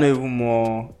 Is that not even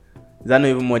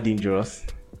more dangerous?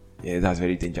 Yeah, that's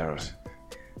very dangerous.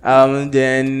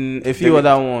 Then a few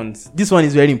other ones. This one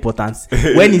is very important.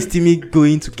 When is Timmy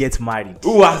going to get married?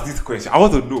 Who asked this question? I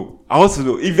want to know.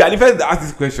 If you are the person that asked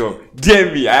this question,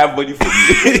 DM me. I have money for you.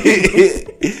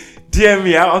 DM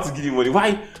me. I want to give you money.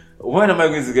 Why? When am I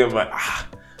going to get married?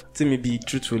 Timmy, be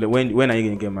truthful. When are you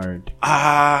going to get married?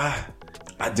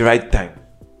 At the right time.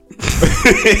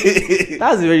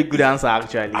 That's a very good answer,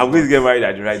 actually. I'm going to get married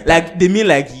at the right time. Like, they mean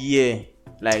like year.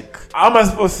 Like, how am I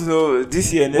supposed to know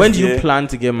this year? Next when do you year? plan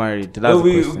to get married? That's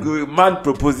the question. Man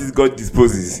proposes, God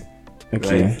disposes.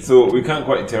 Okay. Right? So we can't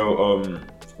quite tell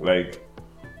like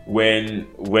when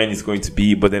it's going to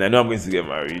be, but then I know I'm going to get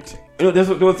married. You know, there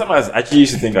was time I actually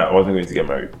used to think I wasn't going to get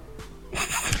married.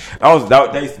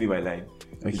 That used to be my line.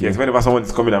 Okay. Yes, whenever someone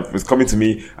is coming to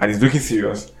me and is looking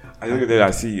serious, I just go there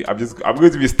and see. I'm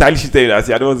going to be stylish telling I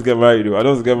see I don't want to get married. I don't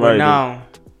want to get married.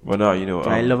 But now, you know,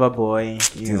 my lover boy,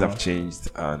 things have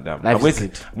changed, and I'm Life going is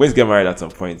to get married at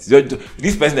some point.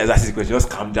 This person that's asking this question,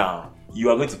 just calm down. You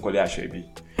are going to call it Ashwebi.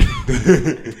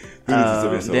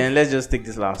 Then let's just take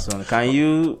this last one. Can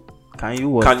you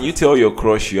what? Can you tell your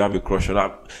crush you have a crush on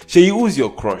her? Shay, who's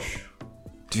your crush?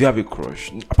 Do you have a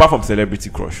crush apart from celebrity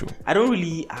crush? I don't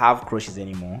really have crushes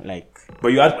anymore. Like, but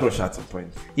you had crush at some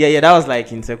point. Yeah, that was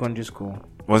like in secondary school.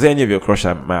 Was there any of your crush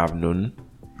I might have known?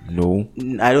 No,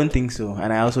 I don't think so,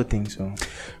 and I also think so.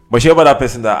 But you about that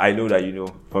person that I know that you know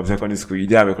from secondary school, you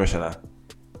didn't have a crush on her.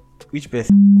 Which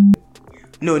person?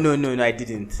 No, I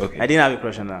didn't. Okay. I didn't have a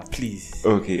crush on her. Please.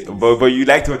 Okay, but you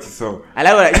liked what you saw. I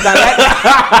like what you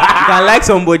can like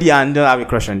somebody and don't have a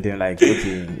crush on them. Like,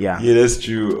 okay, yeah. Yeah, that's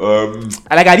true.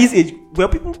 Like at this age, well,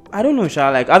 people, I don't know,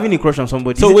 like having a crush on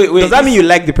somebody. So wait, does that mean you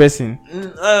like the person?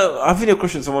 Having a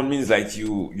crush on someone means like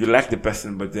you like the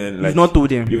person, but then like you've not told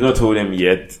them. You've not told them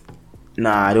yet.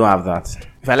 Nah, I don't have that.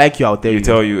 If I like you, I'll tell you.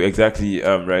 Tell you exactly.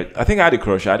 Right. I think I had a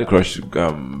crush.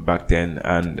 Back then,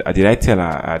 and did I tell her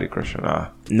I had a crush on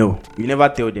her? No, you never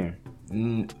tell them.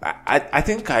 I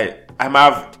think I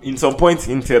might have in some point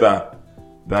hinted that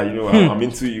you know I'm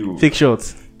into you. Fake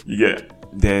shots. You get.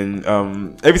 Then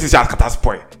everything's just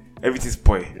spoil. Everything's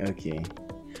spoil. Okay.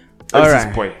 All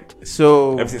right. Spoil.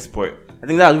 So everything's spoil. I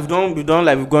think that we've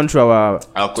gone through our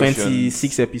 26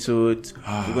 questions. Episodes.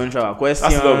 We've gone through our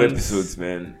questions. That's a lot of episodes,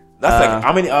 man. That's like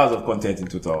how many hours of content in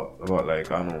total? About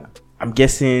like I don't know. I'm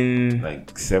guessing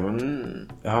like 7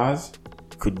 hours.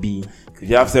 Could be. If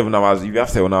you have 7 hours, 8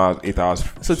 hours.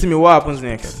 So tell me, what happens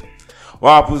next?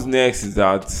 What happens next is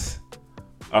that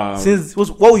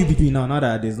what will you be doing now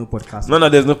that there's no podcast? No,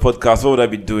 there's no podcast. What would I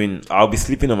be doing? I'll be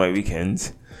sleeping on my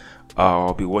weekends.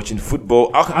 I'll be watching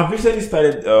football. I've recently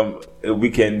started a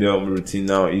weekend routine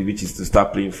now, which is to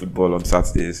start playing football on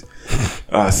Saturdays.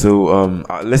 So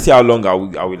let's see how long I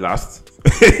will last.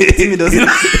 Timmy doesn't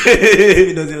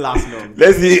last long.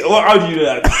 Let's see. How do you know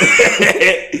that?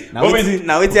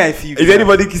 now wait till I feel. Is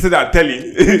anybody kissing that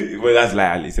telling? Well, that's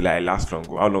like it's like last long.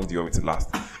 How long do you want me to last?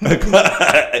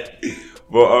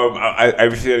 But I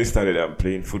recently started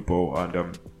playing football, and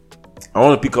I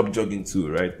want to pick up jogging too,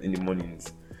 right, in the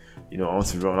mornings. You know, I want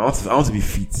to run. I want to be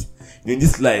fit. You know, in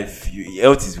this life,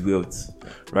 health is wealth,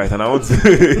 right? And I want to.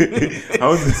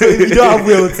 You don't have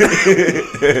wealth.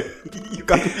 You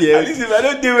can't be healthy. Listen, I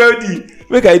don't do healthy.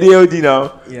 Make I do healthy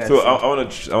now. Yeah, so I want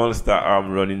to start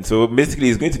running. So basically,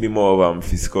 it's going to be more of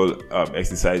physical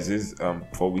exercises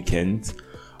for weekends.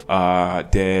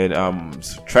 Then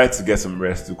try to get some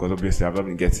rest too, because obviously I've not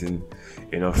been getting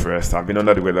enough rest. I've been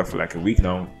under the weather for like a week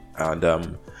now, and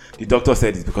the doctor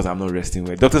said it's because I'm not resting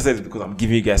well. The doctor said it's because I'm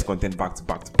giving you guys content back to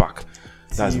back to back.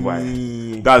 That's why.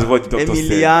 That's what the doctor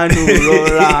said.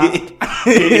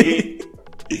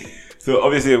 So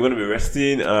obviously I'm going to be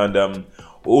resting, and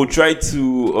we'll try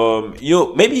to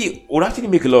maybe we'll actually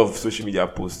make a lot of social media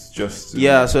posts just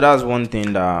to, so that's one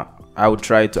thing that I would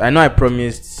try to. I know I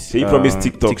promised. So you promised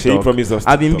TikTok. So you promised us.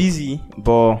 I've been busy,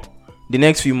 but the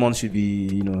next few months should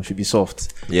be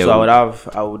soft. Yeah, so I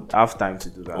would have time to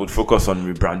do that. We'll focus on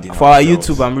rebranding. For our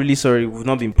YouTube, I'm really sorry we've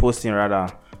not been posting. Rather,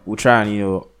 we'll try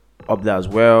and up there as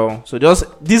well. So just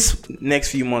this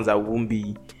next few months I won't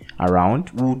be around.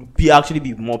 We'll actually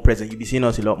be more present. You'll be seeing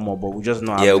us a lot more, but we'll just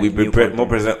not. Yeah, we'll be more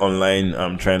present online.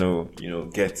 I'm trying to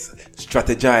get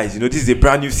strategize. This is a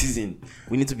brand new season.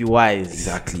 We need to be wise.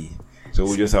 Exactly. So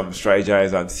we'll just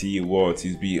strategize and see what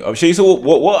is be. I'm sure. So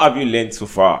what have you learned so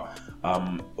far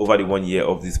over the 1 year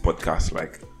of this podcast?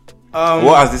 Like,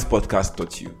 what has this podcast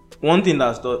taught you? One thing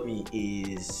that's taught me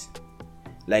is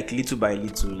like little by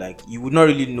little, like you would not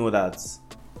really know that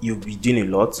you'll be doing a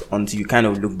lot until you kind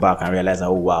of look back and realize that,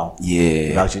 oh wow,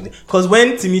 Yeah. Because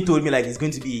when Timmy told me like it's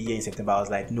going to be a year in September, I was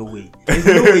like, no way. There's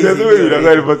no way. There's no way we'd have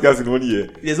done the podcast in 1 year.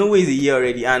 There's no way it's a year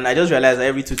already. And I just realized that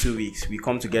every 2 weeks we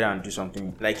come together and do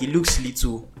something. Like it looks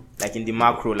little, like in the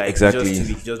macro, like Exactly. just 2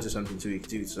 weeks, just do something, 2 weeks,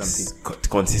 do something.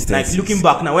 Consistency. Like looking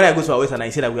back now, when I go to our website and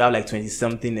I see that we have like 20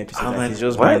 something episodes, I'm like, like, it's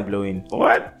just what? mind blowing.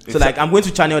 What? So like I'm going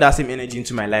to channel that same energy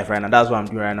into my life right now. That's what I'm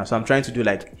doing right now. So I'm trying to do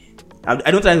like,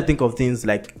 I don't try to think of things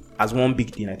like as one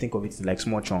big thing. I think of it in like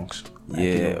small chunks. Like,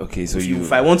 Yeah. you know, Okay. So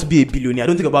if I want to be a billionaire, I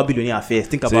don't think about billionaire first.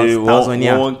 Think So about you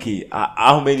thousandaire. 1K.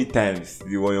 How many times do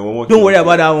you want your 1K? Don't worry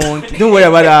about that one. Don't worry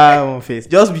about that one first.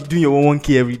 Just be doing your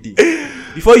 1K every day.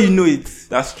 Before you know it.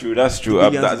 That's true. That's true.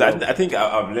 Billions as well. I think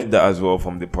I've learned that as well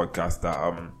from the podcast.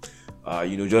 That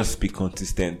just be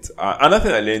consistent. Another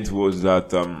thing I learned was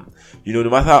that no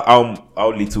matter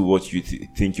how little what you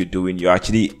think you're doing, you're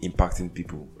actually impacting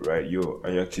people, right? You're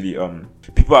actually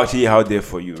people are actually out there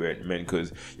for you, right, man?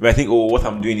 Because you might think, oh, what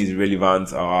I'm doing is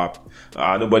irrelevant.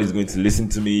 Nobody's going to listen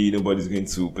to me. Nobody's going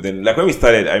to. But then, like when we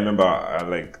started, I remember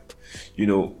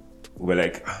we're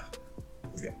like,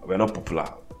 we're not popular.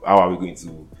 How are we going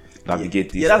to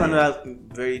navigate this? Yeah, that's another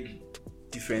very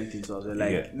different thing. So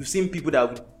like we've seen people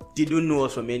that they don't know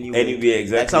us from anywhere.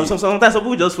 Exactly. Like sometimes some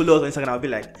people just follow us on Instagram. I'll be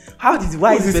like,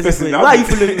 why is this person? Now? Why are you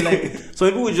following me? Like some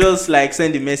people will just like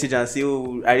send a message and say,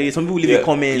 oh, some people leave a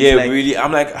comment. Yeah, like, really.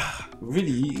 I'm like,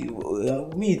 really?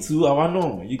 Me too. I want to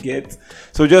know. You get.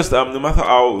 So just no matter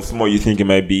how small you think it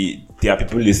might be, there are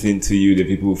people listening to you. There are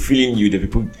people feeling you. There are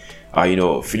people,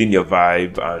 feeling your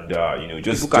vibe, and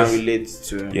just people can relate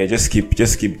to. Yeah, just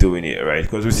keep doing it, right?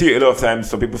 Because we see a lot of times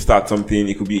some people start something.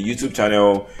 It could be a YouTube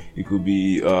channel. It could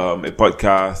be a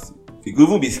podcast. It could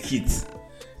even be skits.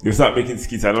 They start making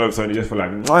skits, and all of a sudden they just feel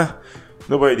like,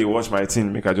 nobody they watch my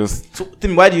thing. Make I just. So,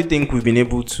 Tim, why do you think we've been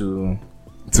able to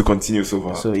continue so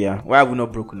far? So yeah, why have we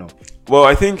not broken up? Well,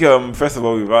 I think first of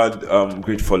all we've had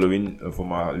great following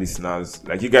from our listeners.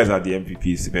 Like you guys are the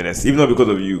MVPs, to be honest. Even not because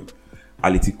of you.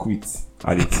 Aliti quit.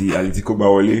 Aliti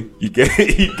Kobawole. You get.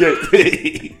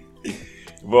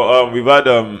 But we've had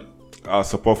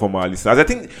support from our listeners. I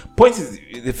think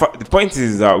the point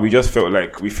is that we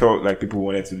felt like people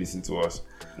wanted to listen to us,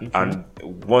 and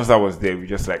once that was there, we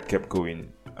just like kept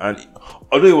going. And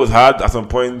although it was hard at some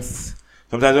points,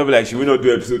 sometimes I'll be like, should we not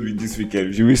do episode with this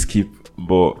weekend? Should we skip?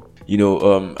 But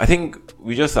I think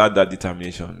we just had that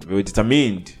determination. We were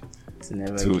determined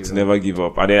to never give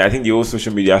up. And then I think the whole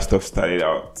social media stuff started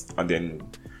out, and then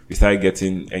we started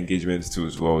getting engagements too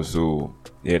as well. So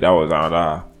yeah, that was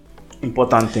another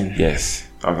important thing. Yes,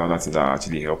 that was another thing that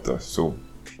actually helped us. So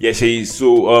yeah, Shay.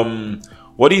 So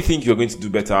what do you think you're going to do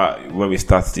better when we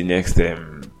start the next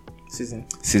season?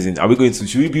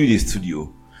 Should we build a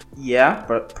studio? Yeah,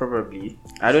 probably.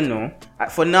 I don't know.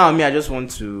 For now, I just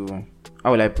want to.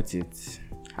 How will I put it?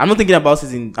 I'm not thinking about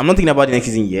the next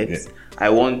season yet. Yeah. I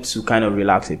want to kind of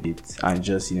relax a bit and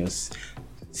just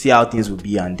see how things will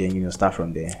be, and then start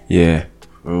from there. Yeah.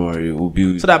 Don't worry, we'll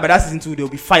build. So that by that season 2 there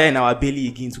will be fire in our belly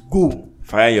again to go.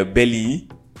 Fire in your belly?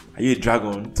 Are you a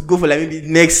dragon? To go for like maybe the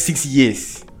next 6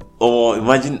 years. Oh,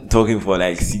 imagine talking for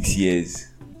like 6 years,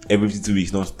 every 2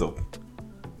 weeks non-stop.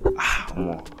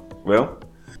 Well,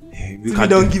 we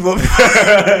don't give up.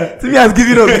 Timmy has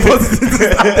given up before season 2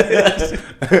 started.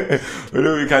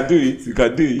 We can do it.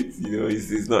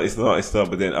 It's not.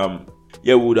 But then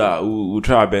we'll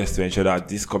try our best to ensure that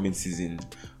this coming season,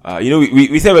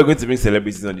 we said we're going to bring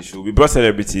celebrities on the show. We brought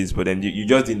celebrities, but then you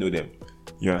just didn't know them.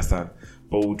 You understand?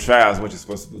 But we'll try as much as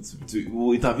possible to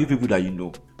we'll interview people that you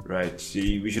know, right?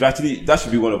 We should actually, that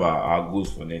should be one of our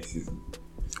goals for next season.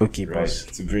 Okay, right? boss.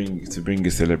 To bring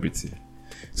a celebrity.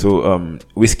 So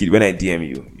Whiskey, when I DM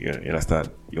you understand?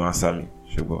 You answer me.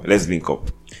 Sure, go. Let's link up.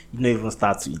 You don't even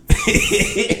start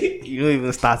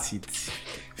with.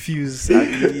 Fuse.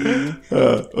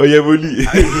 Bully.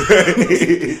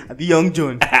 I be Young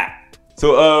John.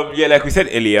 So like we said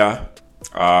earlier,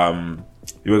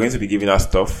 you were going to be giving us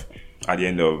stuff at the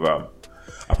end of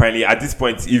apparently at this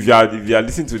point, if you are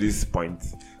listening to this point,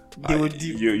 people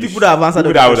that have answered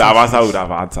would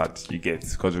have answered. You get,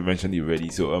 because we mentioned it already.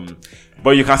 So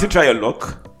but you can still try your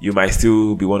luck. You might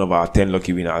still be one of our 10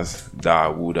 lucky winners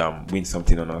that would win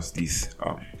something on us this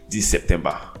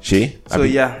September. Shay?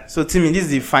 So Timmy, this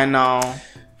is the final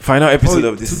episode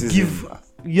of this season.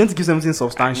 You want to give something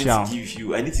substantial.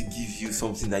 I need to give you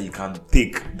something that you can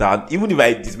take. That even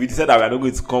if we decide that we are not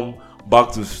going to come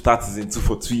back to start season 2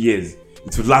 for 2 years,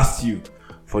 it will last you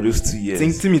for those 2 years.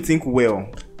 Think well.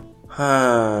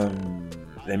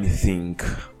 Let me think.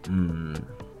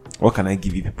 What can I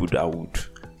give you people that would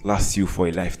last you for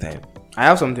a lifetime? I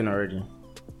have something already.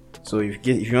 So if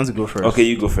you want to go first. Okay,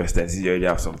 you go first then, since you already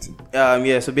have something.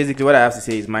 Yeah, so basically what I have to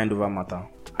say is mind over matter.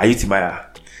 Are you Timaya?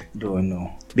 Don't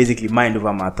know. Basically mind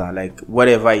over matter. Like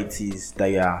whatever it is that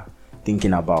you are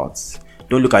thinking about.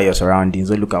 Don't look at your surroundings.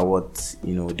 Don't look at what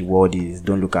the world is.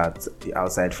 Don't look at the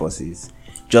outside forces.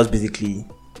 Just basically,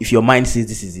 if your mind says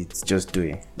this is it, just do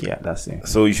it. Yeah, that's it.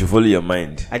 So you should follow your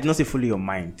mind. I did not say follow your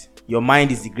mind. Your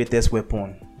mind is the greatest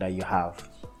weapon that you have.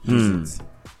 Use it.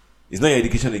 It's not your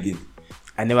education again.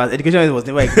 Education was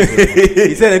never a great weapon.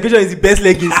 He said education is the best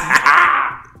legacy.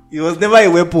 It was never a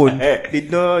weapon. They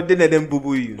let them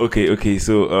boo you. Okay.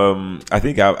 So I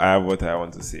think I have what I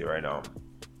want to say right now.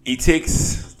 It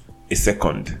takes a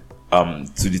second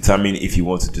to determine if you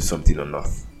want to do something or not.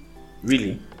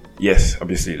 Really? Yes,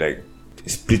 obviously, like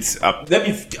splits up. Let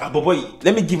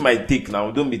me give my take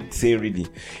now. Don't be saying really.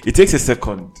 It takes a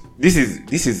second. This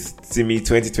is to me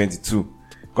 2022.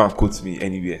 Go and quote me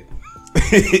anywhere.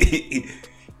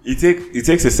 It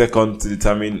takes a second to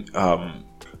determine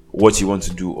what you want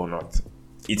to do or not.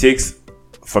 It takes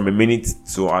from a minute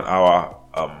to an hour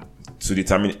to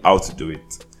determine how to do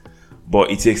it.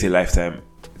 But it takes a lifetime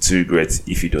to regret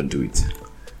if you don't do it.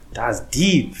 That's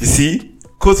deep. You see?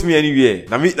 Quote me anywhere.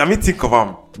 Let me think of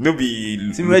them. No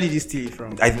be. See, where did you steal it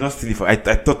from? I did not steal it from. I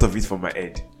thought of it from my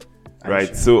head. Right.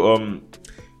 Sure? So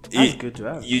that's good to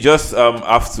have. You just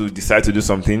have to decide to do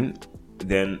something,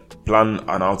 then plan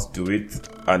on how to do it,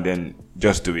 and then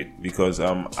just do it. Because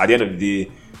at the end of the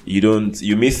day,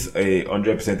 you miss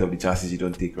 100% of the chances you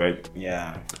don't take, right?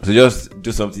 Yeah. So just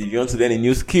do something. If you want to learn a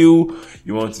new skill,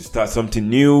 you want to start something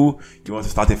new, you want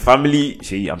to start a family.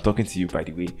 Shay, I'm talking to you, by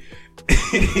the way.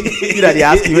 You know, they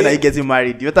ask you when are you getting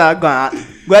married. You better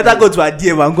go to a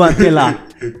DM and go and tell her.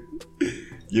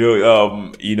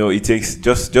 It takes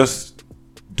just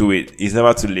do it. It's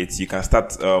never too late. You can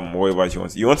start whatever you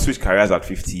want. You want to switch careers at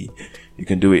 50, you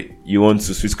can do it. You want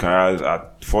to switch careers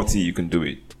at 40, you can do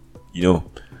it.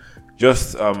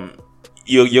 Just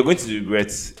you're going to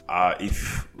regret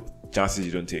if chances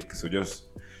you don't take. So just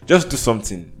do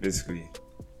something, basically.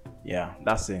 Yeah,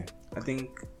 that's it. I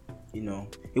think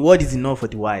a word is enough for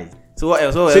the wise. So what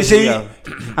else?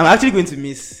 I'm actually going to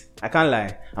miss. I can't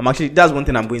lie. That's one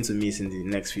thing I'm going to miss in the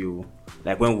next few,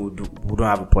 like when we don't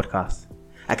have a podcast.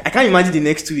 I can't imagine the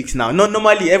next 2 weeks now. Not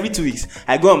normally every 2 weeks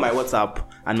I go on my WhatsApp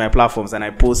and my platforms and I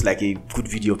post like a good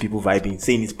video of people vibing,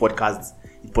 saying it's podcast.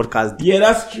 Yeah,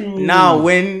 that's true. Now,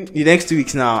 when the next 2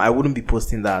 weeks now, I wouldn't be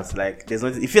posting that. Like, it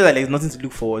feels like there's nothing to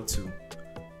look forward to.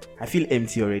 I feel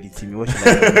empty already, Timmy. What should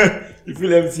I do? You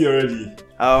feel empty already.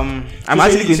 I'm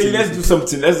actually going to. Let's do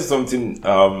something. Let's do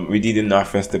something. We did in our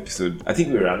first episode. I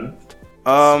think we ran.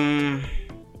 A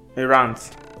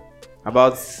rant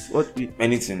about what?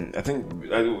 Anything. I think.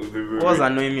 What's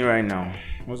annoying me right now?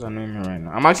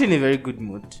 I'm actually in a very good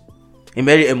mood, a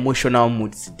very emotional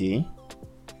mood today.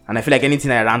 And I feel like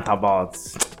anything I rant about,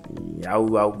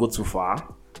 I'll go too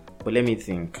far. But let me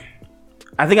think.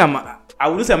 I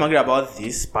wouldn't say I'm angry about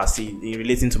this per se in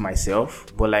relating to myself,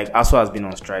 but like ASUA has been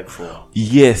on strike for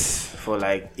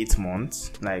like 8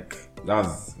 months. Like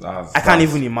I can't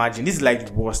even imagine. This is like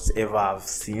the worst ever I've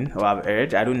seen or I've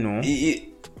heard. I don't know.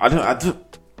 I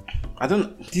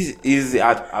don't. This is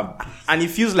and it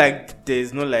feels like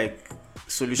there's no like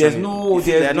solution.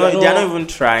 They're not even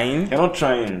trying. They're not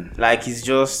trying. Like it's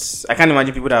just I can't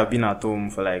imagine people that have been at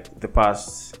home for like the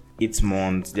past 8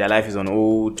 months. Their life is on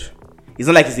hold. It's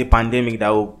not like it's a pandemic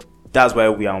that's why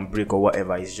we are on break or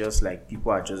whatever. It's just like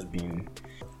people are just being.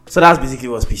 So that's basically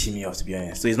what's pissing me off, to be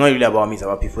honest. So it's not really about me, it's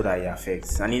about people that it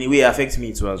affects. And in a way it affects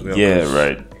me too as well. Yeah,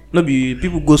 right. No,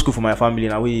 people go school for my family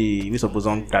now. We supposed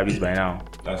to graduate by now.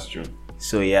 That's true.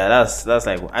 So yeah, that's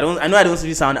like I know I don't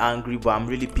really sound angry, but I'm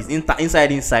really pissed.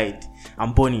 Inside,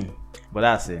 I'm burning. But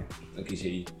that's it. Okay,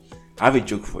 Shay. I have a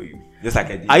joke for you. Just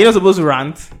like I did. Are you not supposed to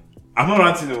rant? I'm not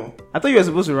ranting, no. I thought you were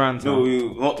supposed to rant. No,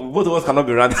 both of us cannot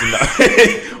be ranting now.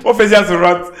 One person has to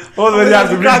rant. One person has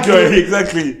to bring joy.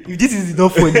 Exactly. If this is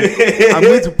not funny, I'm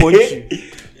going to punch you.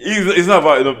 It's not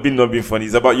about not being funny.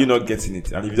 It's about you not getting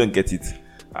it. And if you don't get it,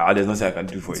 there's nothing I can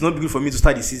do for you. It's not good for me to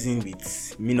start the season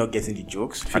with me not getting the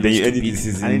jokes. And then you end the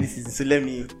season. So let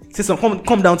me say some.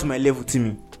 Come down to my level,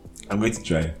 Timmy. I'm going to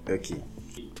try. Okay.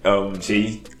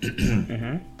 Shay.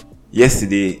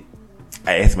 Yesterday,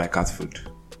 I ate my cat food.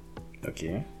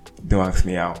 Okay. Don't ask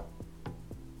me how.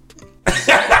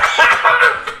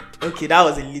 Okay, that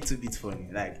was a little bit funny.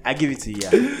 Like, I give it to you. Yeah.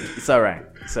 It's alright.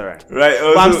 Right.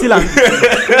 But I'm still angry.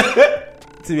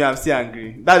 To me, I'm still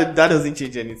angry. That doesn't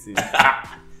change anything.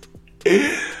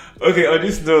 Okay, on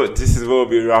this note, this is where we'll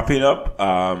be wrapping up.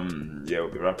 We'll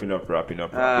be wrapping up.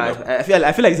 I feel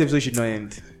like this episode should not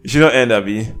end. It should not end,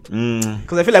 Abby.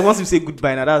 Because I feel like once we say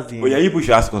goodbye, now that's the Oh yeah, you should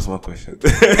ask us more questions.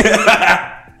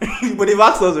 But they've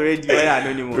asked us already. Why not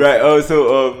anymore? Right.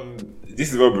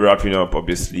 This is what we're wrapping up.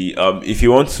 Obviously, if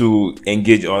you want to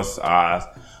engage us,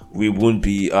 we won't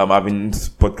be having this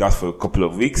podcast for a couple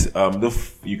of weeks.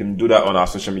 You can do that on our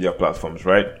social media platforms,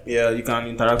 right? Yeah, you can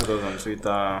interact with us on Twitter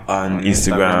and on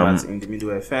Instagram. At In the Middle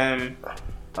FM.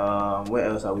 Where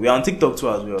else are we? We're on TikTok too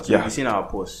as well. So you've seen our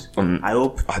posts. I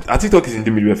hope. Our TikTok is In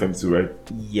the Middle FM too, right?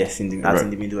 Yes, In the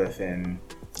Middle FM.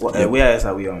 Where else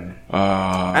are we on?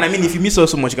 And I mean, if you miss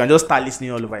us so much, you can just start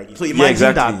listening all over again. So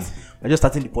imagine that we're just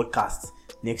starting the podcast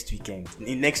next weekend.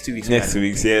 In next 2 weeks. Next 2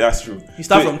 weeks, yeah, that's true. You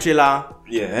start from trailer.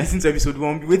 Yeah. Listen to episode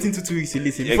 1. Be waiting 2 weeks to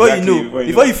listen. Yeah,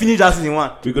 Before you finish that season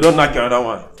 1. We could not knock another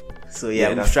one. So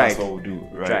yeah, that's what we'll do.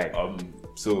 Right.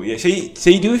 So yeah, do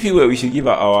you feel we should give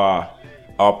our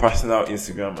personal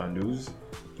Instagram handles?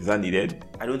 Is that needed?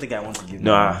 I don't think I want to give.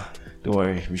 Nah, don't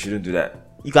worry. We shouldn't do that.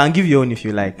 You can give your own if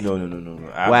you like. No.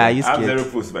 Why are you scared? I have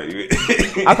 0 posts, by the way.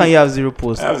 How can you have 0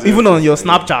 posts? Even on your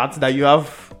Snapchat that you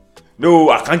have.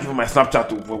 No, I can't give her my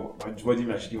Snapchat. What do you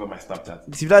mean I should give her my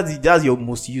Snapchat? See, that's your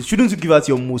most used. Shouldn't you give out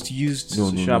your most used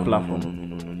social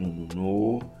platform?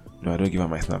 No, I don't give her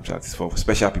my Snapchat. It's for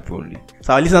special people only.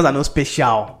 So our listeners are not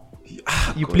special.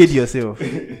 You played yourself.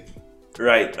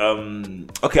 Right.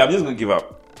 Okay, I'm just gonna give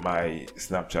up my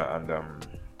Snapchat and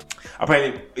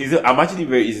apparently I'm actually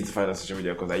very easy to find on social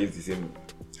media because I use the same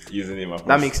username.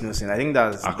 That makes no sense. I think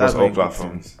that's all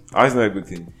platforms. How is not a good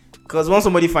thing? Because once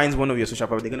somebody finds one of your social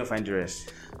platforms, they're gonna find the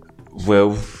rest.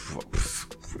 Well,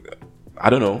 I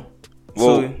don't know.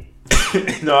 Well,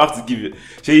 no, I have to give you.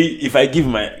 If I give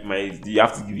my, you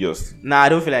have to give yours. Nah, I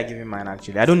don't feel like giving mine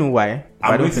actually. I don't know why.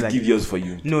 I'm going to give yours for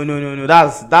you. No.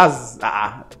 That's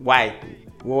why.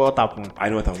 What happened? I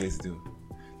know what I'm going to do.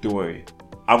 Don't worry.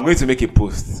 I'm going to make a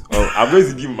post. I'm going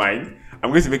to give mine. I'm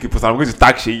going to make a post. I'm going to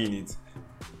tag Shay in it.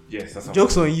 Yes, that's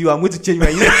jokes on you. I'm going to change my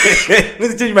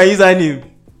username.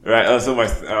 Right. So my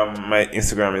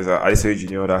Instagram is Adesoye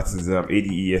Junior. That is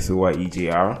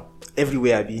ADESOYEJR.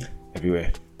 Everywhere I be.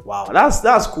 Everywhere. Wow,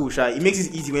 that's cool, Sha. It makes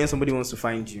it easy when somebody wants to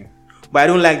find you. But I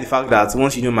don't like the fact that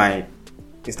once you know my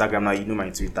Instagram now, you know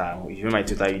my Twitter. If you know my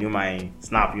Twitter, you know my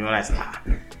Snap. You know my Snap.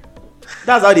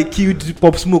 That's how they killed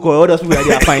Pop Smoke or other people that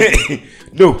they are finding.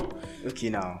 No. Okay,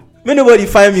 now. May nobody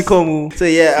find me, come. So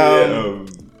yeah,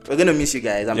 we're gonna miss you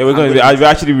guys. We're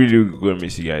actually really gonna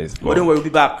miss you guys. But don't worry, we'll be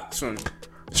back soon.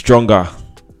 Stronger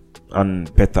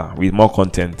and better with more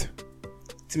content.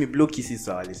 To me, blow kisses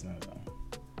to our listeners.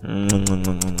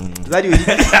 Is that you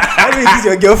kiss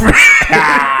your girlfriend?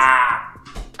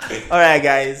 Alright,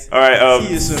 guys.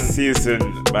 Alright, see you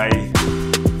soon. Bye.